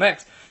Pulp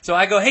MX. So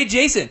I go, hey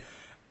Jason,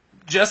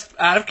 just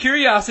out of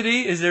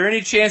curiosity, is there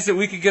any chance that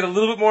we could get a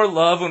little bit more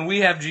love when we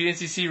have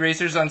GNCC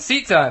racers on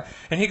Seat Time?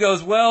 And he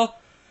goes, well,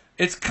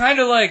 it's kind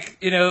of like,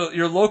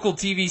 your local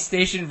TV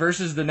station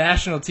versus the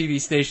national TV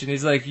station.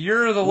 He's like,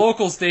 you're the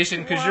local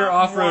station because you're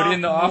off-road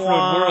in the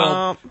off-road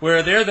world,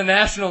 where they're the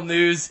national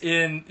news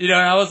in, and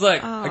I was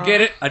like, I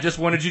get it. I just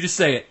wanted you to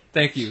say it.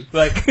 Thank you.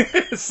 Like,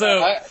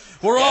 so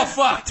we're all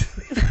fucked.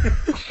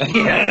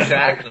 Yeah,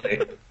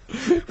 exactly.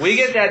 We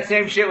get that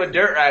same shit with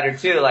Dirt Rider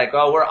too. Like,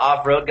 oh, we're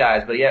off-road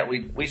guys, but yet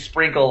we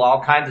sprinkle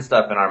all kinds of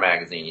stuff in our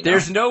magazine.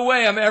 There's no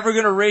way I'm ever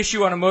going to race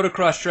you on a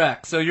motocross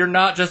track, so you're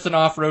not just an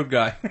off-road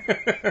guy.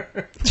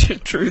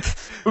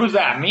 Truth. who's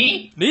that?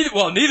 Me? Neither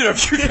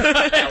of you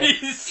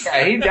guys.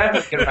 Yeah, he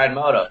definitely can ride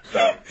moto.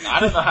 So I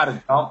don't know how to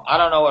jump. I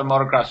don't know what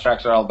motocross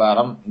tracks are all about.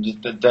 I'm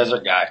just a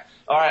desert guy.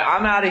 all right,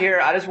 I'm out of here.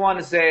 I just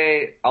wanted to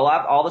say I'll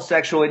have all the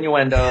sexual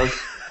innuendos.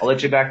 I'll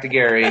let you back to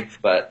Gary,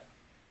 but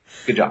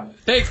good job.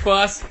 Thanks,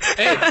 boss.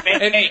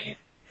 Hey,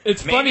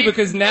 it's funny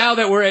because now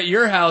that we're at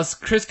your house,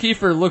 Chris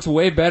Kiefer looks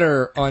way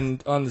better on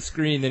the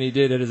screen than he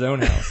did at his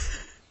own house.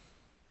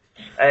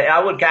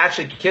 I would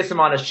actually kiss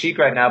him on his cheek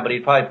right now, but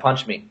he'd probably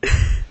punch me.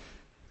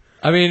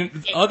 I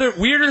mean, other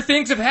weirder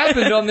things have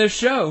happened on this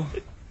show.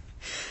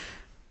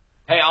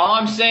 Hey, all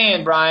I'm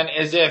saying, Brian,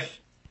 is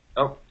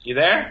oh, you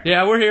there?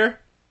 Yeah, we're here.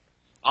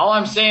 All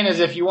I'm saying is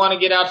if you want to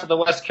get out to the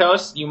West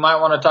Coast, you might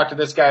want to talk to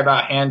this guy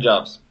about hand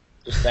jobs.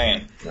 Just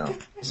saying. No.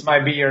 This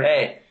might be your...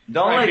 Hey,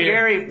 don't let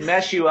Gary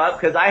mess you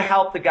up, because I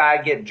helped the guy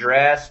get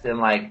dressed and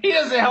like... He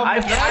doesn't help me.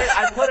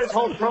 I put his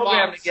whole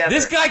program together.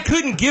 This guy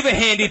couldn't give a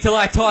handy till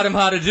I taught him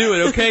how to do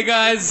it, okay,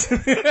 guys?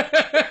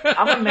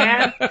 I'm a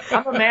man.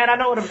 I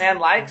know what a man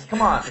likes.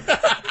 Come on.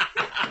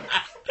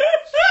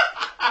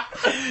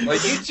 Well,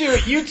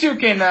 you two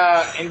can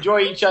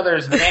enjoy each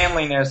other's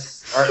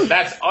manliness, or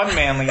that's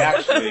unmanly,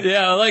 actually.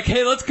 Yeah, like,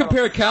 hey, let's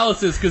compare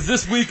calluses, because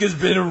this week has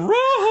been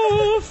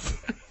rough.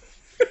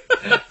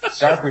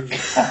 Sorry.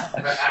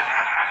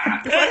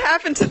 What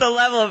happened to the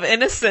level of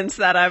innocence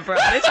that I brought?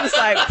 It's just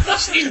like,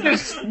 She's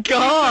just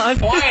gone.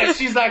 quiet.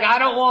 She's like, I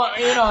don't want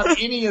in on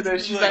any of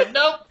this. She's like,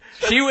 nope.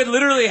 She would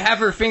literally have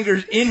her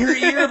fingers in her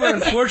ear, but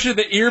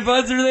unfortunately the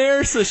earbuds are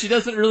there, so she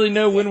doesn't really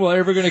know when we're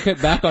ever going to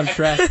get back on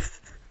track.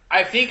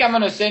 I think I'm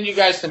going to send you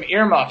guys some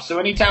earmuffs. So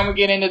anytime we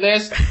get into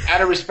this,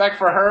 out of respect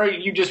for her,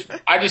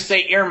 I just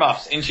say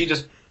earmuffs, and she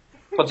just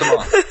puts them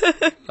on.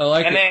 I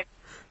like it.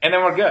 And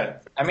then we're good.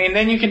 I mean,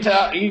 then you can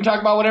talk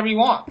about whatever you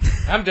want.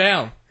 I'm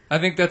down. I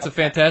think that's a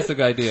fantastic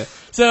idea.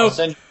 So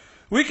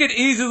we could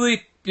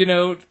easily,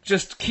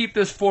 just keep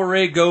this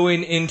foray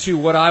going into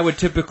what I would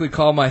typically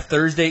call my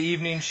Thursday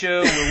evening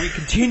show, where we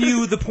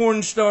continue the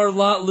porn star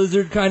lot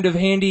lizard kind of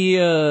handy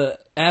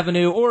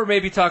avenue, or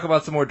maybe talk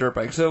about some more dirt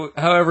bikes. So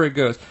however it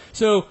goes.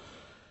 So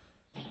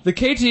the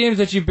KTMs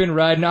that you've been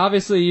riding,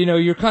 obviously,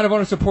 you're kind of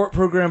on a support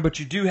program, but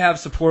you do have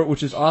support,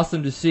 which is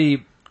awesome to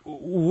see.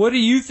 What do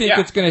you think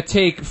it's going to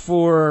take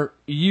for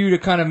you to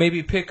kind of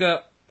maybe pick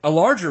up a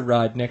larger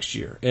ride next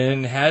year?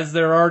 And has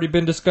there already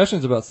been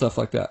discussions about stuff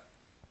like that?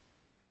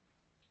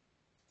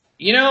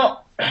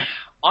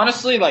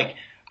 Honestly, like,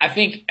 I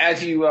think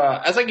as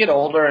I get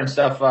older and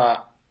stuff,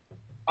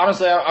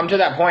 honestly, I'm to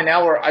that point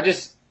now where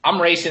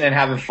I'm racing and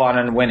having fun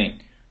and winning.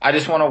 I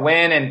just want to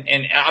win,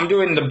 and I'm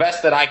doing the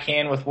best that I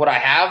can with what I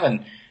have,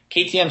 and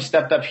KTM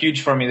stepped up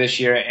huge for me this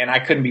year, and I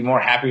couldn't be more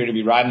happier to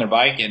be riding their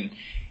bike, and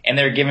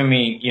they're giving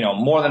me,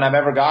 more than I've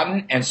ever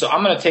gotten. And so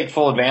I'm going to take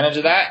full advantage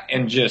of that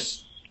and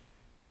just,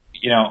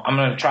 I'm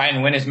going to try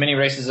and win as many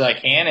races as I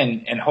can.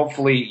 And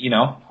hopefully,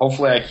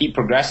 hopefully I keep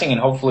progressing,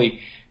 and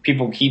hopefully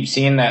people keep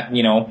seeing that,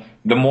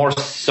 the more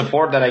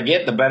support that I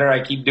get, the better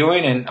I keep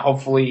doing. And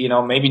hopefully,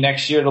 maybe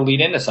next year it'll lead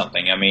into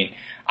something. I mean,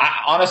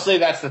 honestly,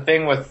 that's the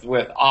thing with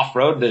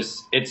off-road.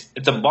 It's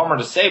a bummer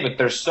to say, but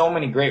there's so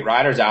many great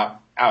riders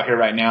out here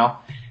right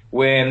now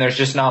when there's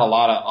just not a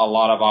lot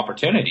of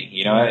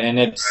opportunity, and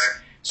it's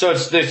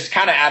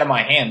kind of out of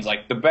my hands.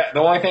 Like the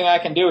only thing I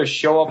can do is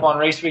show up on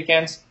race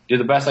weekends, do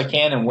the best I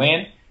can, and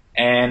win.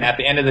 And at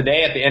the end of the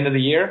day, at the end of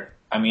the year,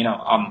 I mean,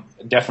 I'm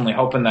definitely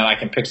hoping that I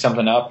can pick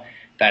something up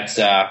that's,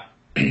 a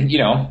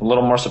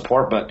little more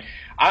support. But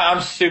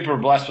I'm super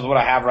blessed with what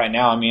I have right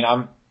now. I mean,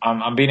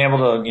 I'm being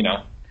able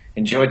to,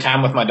 enjoy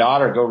time with my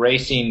daughter, go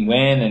racing,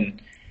 win,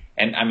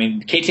 and I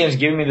mean, KTM's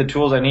giving me the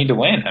tools I need to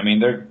win. I mean,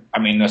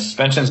 the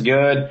suspension's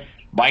good,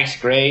 bike's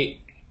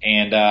great,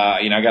 and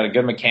I got a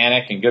good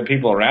mechanic and good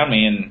people around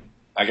me, and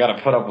I got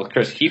to put up with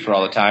Chris Kiefer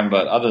all the time.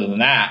 But other than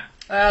that,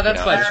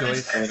 that's by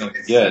choice.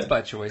 Everything's good. That's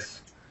by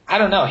choice. I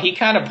don't know. He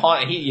kind of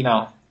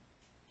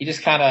he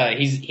just kind of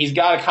he's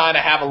got to kind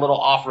of have a little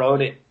off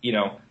road,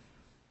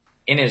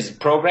 in his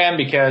program,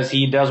 because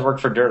he does work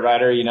for Dirt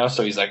Rider,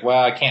 so he's like,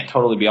 well, I can't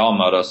totally be all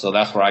moto, so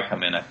that's where I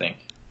come in, I think.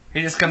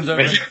 He just comes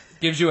over,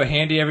 gives you a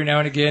handy every now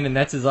and again, and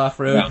that's his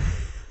off-road.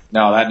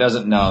 No, that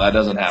doesn't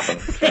happen.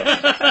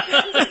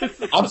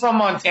 I'm from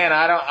Montana.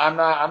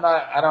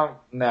 I don't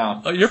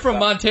know. Oh, you're from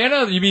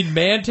Montana? You mean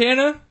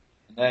Montana?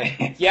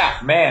 Yeah,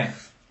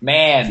 Montana.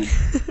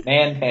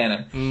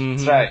 Mm-hmm.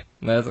 That's right.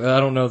 I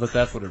don't know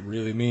that's what it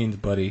really means,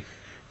 buddy.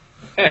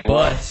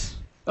 But...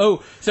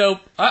 Oh, so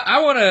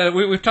I want to.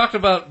 We've talked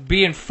about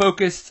being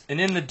focused and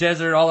in the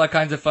desert, all that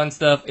kinds of fun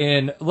stuff.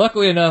 And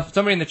luckily enough,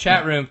 somebody in the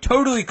chat room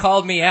totally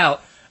called me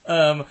out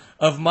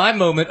of my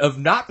moment of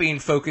not being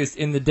focused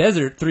in the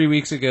desert 3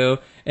 weeks ago.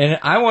 And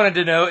I wanted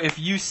to know if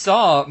you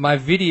saw my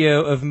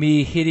video of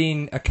me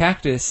hitting a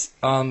cactus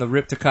on the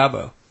Rip to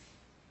Cabo.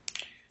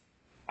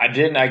 I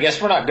didn't. I guess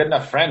we're not good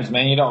enough friends,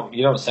 man. You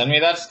don't send me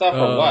that stuff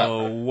or what?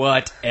 Oh,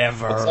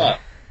 whatever. What's up?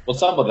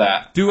 What's up with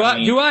that?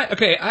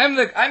 Okay, I'm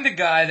the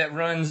guy that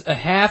runs a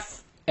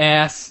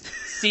half-ass,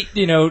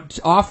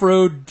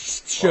 off-road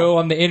show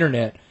on the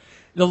internet.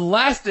 The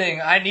last thing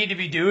I need to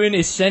be doing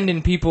is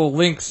sending people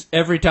links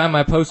every time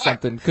I post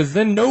something, because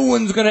then no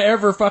one's gonna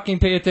ever fucking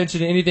pay attention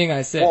to anything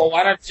I say. Well,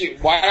 why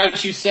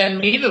don't you send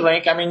me the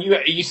link? I mean,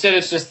 you said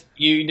it's just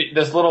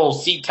this little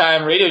seat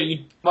time radio.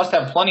 You must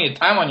have plenty of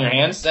time on your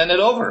hands. Send it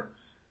over.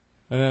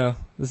 I know.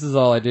 This is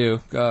all I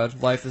do.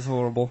 God, life is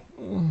horrible.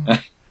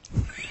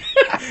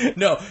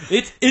 No,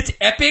 it's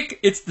epic.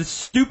 It's the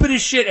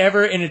stupidest shit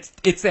ever, and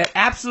it's that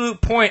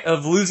absolute point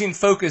of losing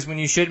focus when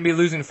you shouldn't be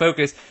losing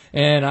focus.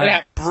 And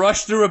I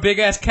brushed through a big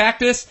ass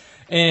cactus,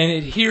 and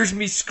it hears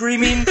me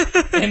screaming,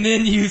 and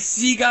then you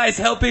see guys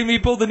helping me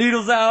pull the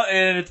needles out,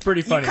 and it's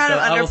pretty funny. You kind of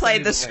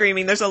underplayed the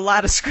screaming. There's a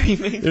lot of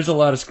screaming. There's a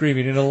lot of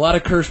screaming and a lot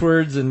of curse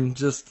words, and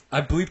just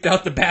I bleeped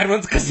out the bad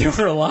ones because there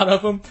were a lot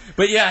of them.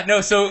 But yeah,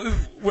 no. So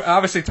we're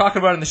obviously talking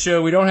about it in the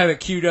show. We don't have it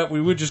queued up. We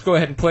would just go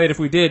ahead and play it if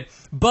we did,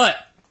 but.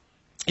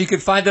 You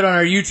can find it on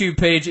our YouTube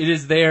page. It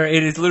is there.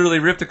 It is literally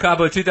Rip to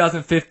Cabo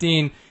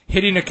 2015.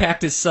 Hitting a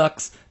cactus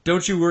sucks.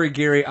 Don't you worry,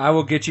 Gary. I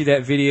will get you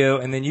that video,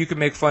 and then you can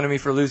make fun of me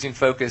for losing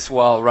focus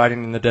while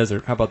riding in the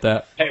desert. How about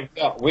that? Hey,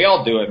 we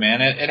all do it, man.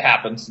 It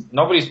happens.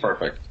 Nobody's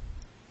perfect.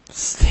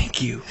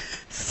 Thank you.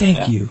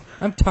 Thank you.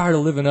 I'm tired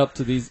of living up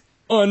to these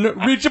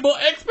unreachable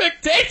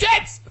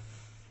expectations.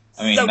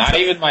 I mean, not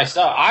even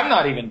myself. I'm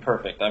not even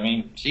perfect. I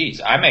mean, jeez,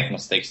 I make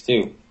mistakes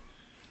too.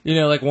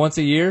 Like once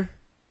a year?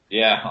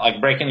 Yeah, like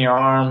breaking your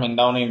arm and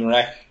don't even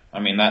wreck. I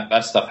mean,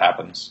 that stuff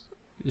happens.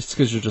 It's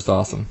because you're just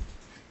awesome.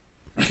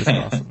 Just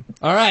awesome.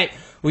 All right.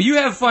 Well, you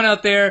have fun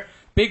out there.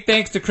 Big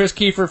thanks to Chris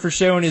Kiefer for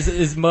showing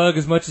his mug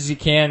as much as he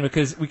can,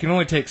 because we can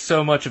only take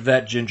so much of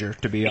that ginger,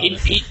 to be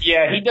honest.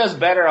 He does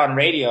better on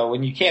radio.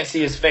 When you can't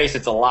see his face,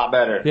 it's a lot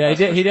better. Yeah,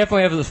 he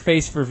definitely has a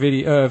face for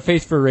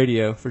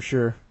radio, for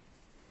sure.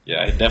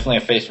 Yeah, definitely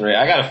a face for radio.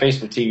 I got a face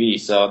for TV,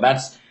 so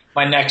that's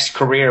my next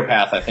career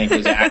path, I think,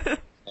 is acting.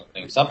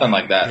 Something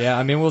like that. Yeah,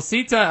 I mean, well,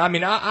 seat time. I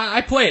mean,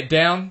 I play it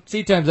down.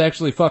 Seat time's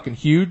actually fucking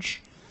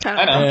huge.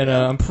 I know. And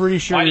I'm pretty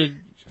sure.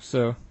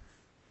 So.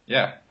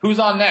 Yeah. Who's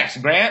on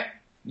next? Grant?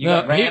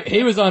 Grant?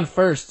 He was on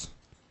first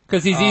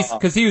because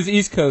he was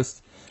East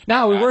Coast.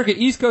 Now we work at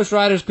East Coast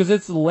Riders because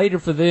it's later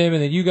for them,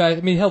 and then you guys.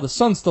 I mean, hell, the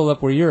sun's still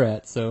up where you're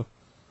at. So.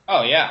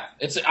 Oh yeah,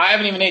 I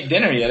haven't even ate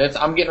dinner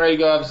yet. I'm getting ready to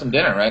go have some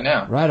dinner right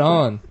now. Right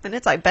on. And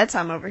it's like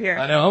bedtime over here.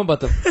 I know. I'm about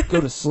to go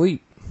to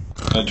sleep.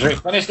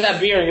 Finish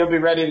that beer and you'll be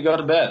ready to go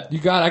to bed.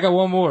 I got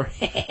one more.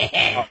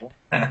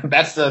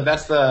 That's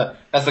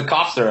the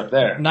cough syrup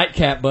there.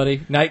 Nightcap,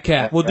 buddy.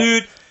 Nightcap. Well,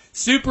 dude,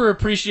 super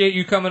appreciate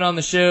you coming on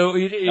the show.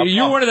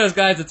 You're one of those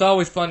guys that's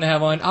always fun to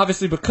have on.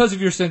 Obviously, because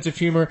of your sense of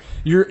humor,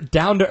 you're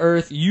down to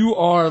earth. You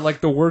are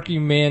like the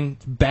working man,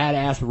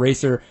 badass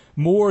racer.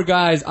 More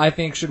guys, I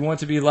think, should want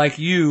to be like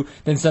you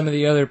than some of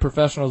the other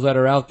professionals that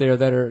are out there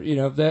that are,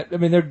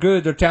 they're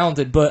good, they're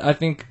talented, but I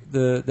think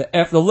the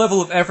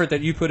level of effort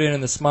that you put in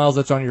and the smiles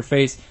that's on your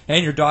face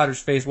and your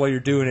daughter's face while you're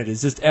doing it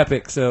is just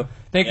epic. So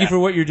thank you for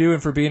what you're doing,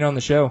 for being on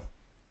the show.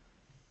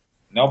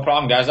 No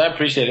problem, guys. I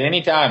appreciate it.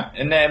 Anytime.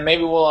 And then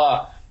maybe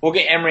we'll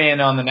get Emery in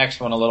on the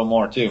next one a little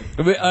more, too.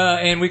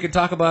 And we can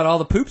talk about all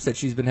the poops that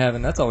she's been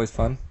having. That's always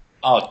fun.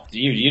 Oh,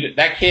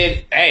 that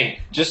kid, hey,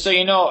 just so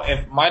you know,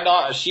 if my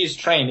daughter, she's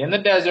trained in the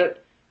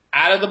desert,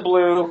 out of the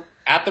blue,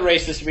 at the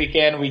race this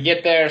weekend. We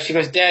get there. She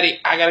goes, Daddy,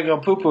 I got to go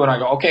poo-poo. And I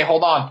go, okay,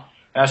 hold on.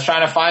 And I was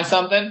trying to find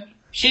something.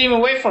 She didn't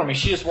even wait for me.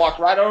 She just walked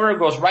right over,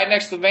 goes right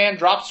next to the van,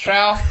 drops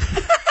trowel.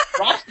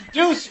 Ross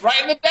Juice right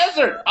in the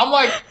desert. I'm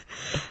like,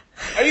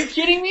 are you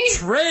kidding me?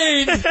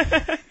 Trained.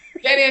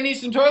 Daddy, I need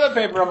some toilet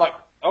paper. I'm like,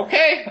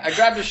 okay. I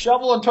grabbed a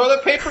shovel and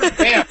toilet paper.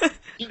 Bam.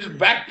 She was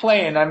back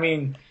playing. I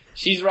mean,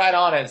 she's right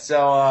on it.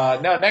 So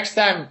no, next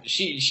time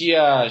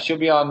she'll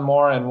be on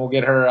more, and we'll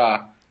get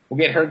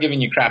her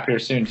giving you crap here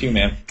soon too,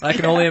 man. I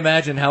can only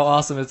imagine how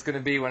awesome it's going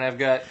to be when I've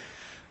got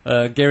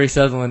Gary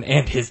Sutherland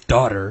and his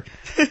daughter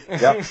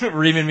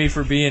reaming me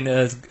for being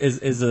as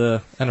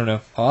I don't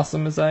know,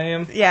 awesome as I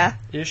am. Yeah.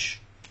 Ish.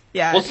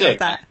 Yeah. We'll I see. get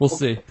that. We'll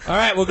see. All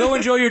right, well, go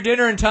enjoy your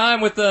dinner and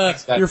time with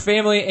your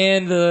family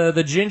and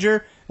the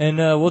ginger, and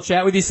we'll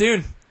chat with you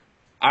soon.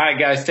 All right,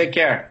 guys, take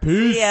care.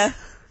 Peace. Yeah.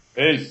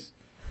 Peace.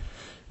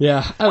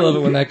 Yeah, I love it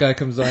when that guy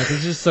comes on.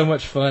 It's just so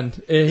much fun.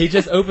 He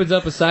just opens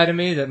up a side of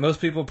me that most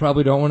people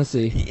probably don't want to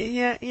see.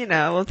 Yeah,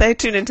 well, if they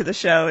tune into the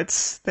show,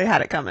 they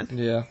had it coming.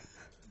 Yeah,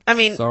 I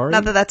mean, Sorry?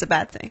 not that that's a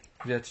bad thing.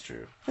 that's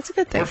true. That's a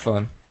good thing. We're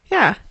fun,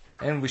 Yeah,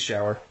 and we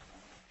shower.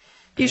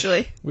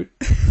 usually.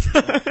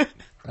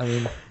 I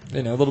mean,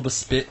 a little bit of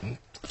spit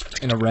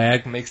and a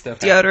rag make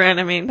stuff happen. Deodorant,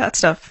 I mean, that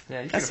stuff.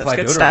 Yeah, you that can stuff's apply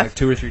good deodorant stuff. like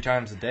 2 or 3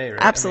 times a day, right?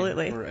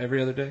 Absolutely. Or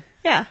every other day.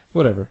 Yeah.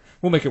 Whatever.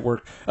 We'll make it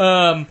work.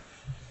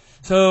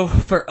 So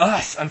for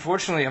us,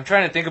 unfortunately, I'm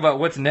trying to think about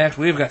what's next.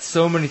 We've got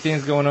so many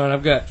things going on.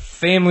 I've got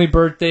family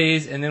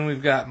birthdays, and then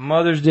we've got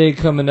Mother's Day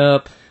coming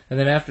up, and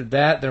then after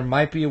that, there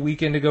might be a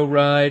weekend to go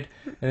ride,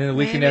 and then the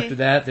weekend Maybe. after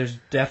that, there's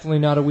definitely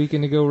not a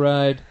weekend to go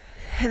ride,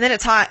 And then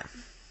it's hot.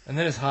 and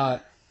then it's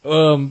hot.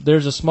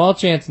 There's a small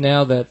chance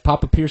now that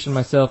Papa Pierce and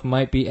myself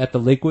might be at the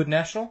Lakewood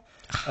National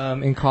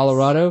in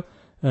Colorado.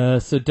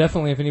 So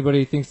definitely, if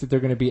anybody thinks that they're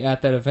going to be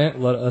at that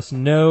event, let us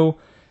know.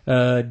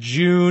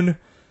 June,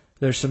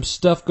 there's some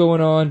stuff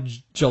going on.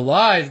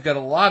 July's got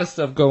a lot of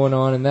stuff going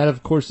on, and that,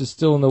 of course, is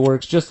still in the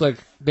works. Just like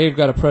they've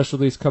got a press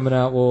release coming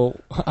out. Well,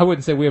 I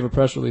wouldn't say we have a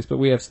press release, but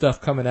we have stuff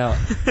coming out.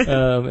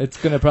 It's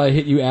going to probably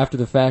hit you after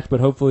the fact, but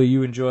hopefully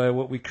you enjoy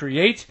what we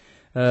create.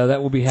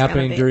 That will be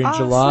happening be during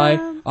awesome.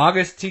 July.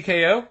 August,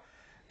 TKO.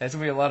 That's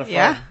going to be a lot of fun.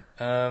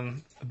 Yeah.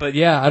 But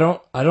yeah, I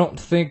don't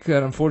think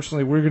that,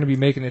 unfortunately, we're going to be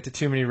making it to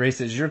too many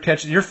races.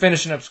 You're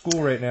finishing up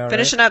school right now,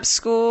 Finishing up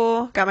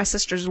school. Got my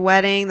sister's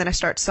wedding. Then I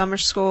start summer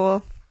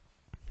school.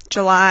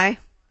 July.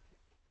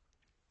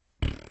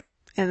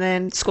 And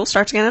then school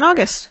starts again in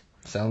August.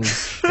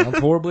 Sounds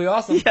horribly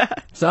awesome. Yeah.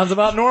 Sounds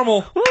about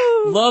normal.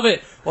 Woo! Love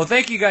it. Well,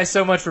 thank you guys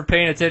so much for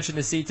paying attention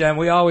to Seat Time.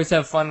 We always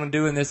have fun when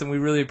doing this, and we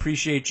really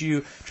appreciate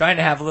you trying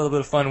to have a little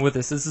bit of fun with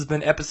us. This has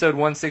been episode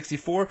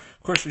 164.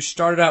 Of course, we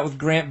started out with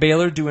Grant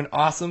Baylor doing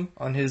awesome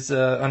on his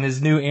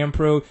new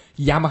Ampro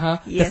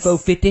Yamaha, Yes. the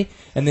 450,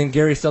 and then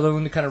Gary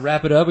Sutherland to kind of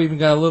wrap it up. We even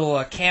got a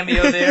little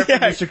cameo there from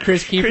Mr.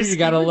 Chris Keeper. Chris You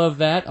gotta Keeper. love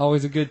that.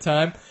 Always a good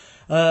time.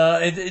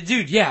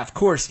 Dude, yeah, of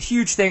course.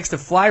 Huge thanks to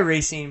Fly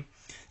Racing,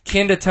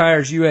 Kenda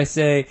Tires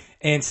USA,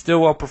 and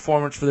Stillwell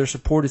Performance for their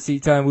support of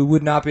Seat Time. We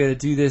would not be able to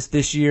do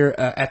this year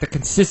at the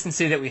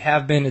consistency that we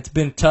have been. It's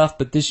been tough,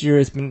 but this year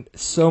it's been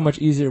so much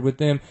easier with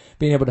them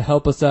being able to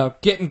help us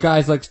out, getting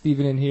guys like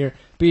Steven in here,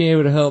 being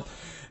able to help,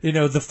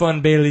 the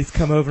fun Baileys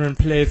come over and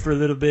play for a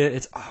little bit.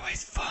 It's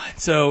always fun.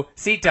 So,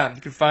 Seat Time,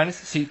 you can find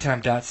us at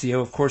seattime.co,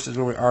 of course, is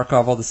where we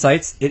archive all the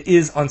sites. It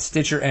is on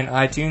Stitcher and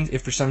iTunes.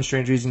 If for some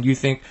strange reason you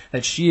think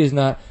that she is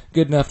not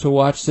good enough to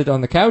watch Sit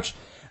on the Couch,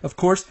 of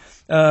course,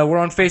 we're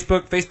on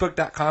Facebook,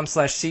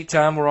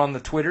 facebook.com/SeatTime. We're on the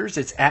Twitters.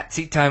 It's at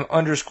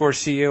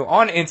SeatTime_CO.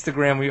 On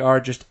Instagram, we are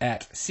just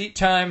at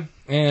SeatTime.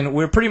 And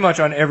we're pretty much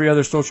on every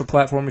other social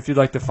platform if you'd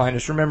like to find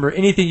us. Remember,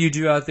 anything you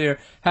do out there,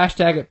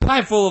 hashtag it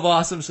Pie Full of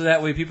Awesome so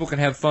that way people can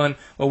have fun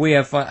while we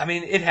have fun. I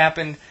mean, it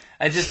happened.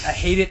 I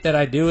hate it that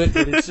I do it,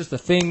 but it's just a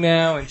thing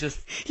now. And just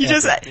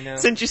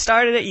Since you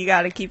started it, you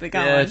got to keep it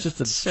going. Yeah, it's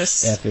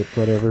just F it,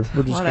 whatever.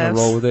 We're just going to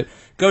roll with it.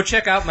 Go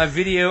check out my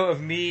video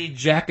of me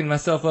jacking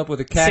myself up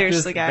with a cactus.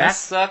 Seriously, guys. That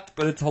sucked,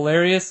 but it's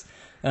hilarious.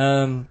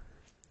 And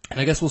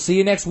I guess we'll see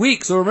you next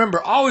week. So remember,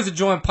 always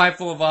enjoy Pipe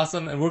Full of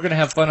Awesome, and we're going to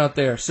have fun out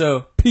there.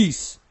 So,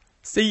 peace.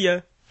 See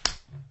ya.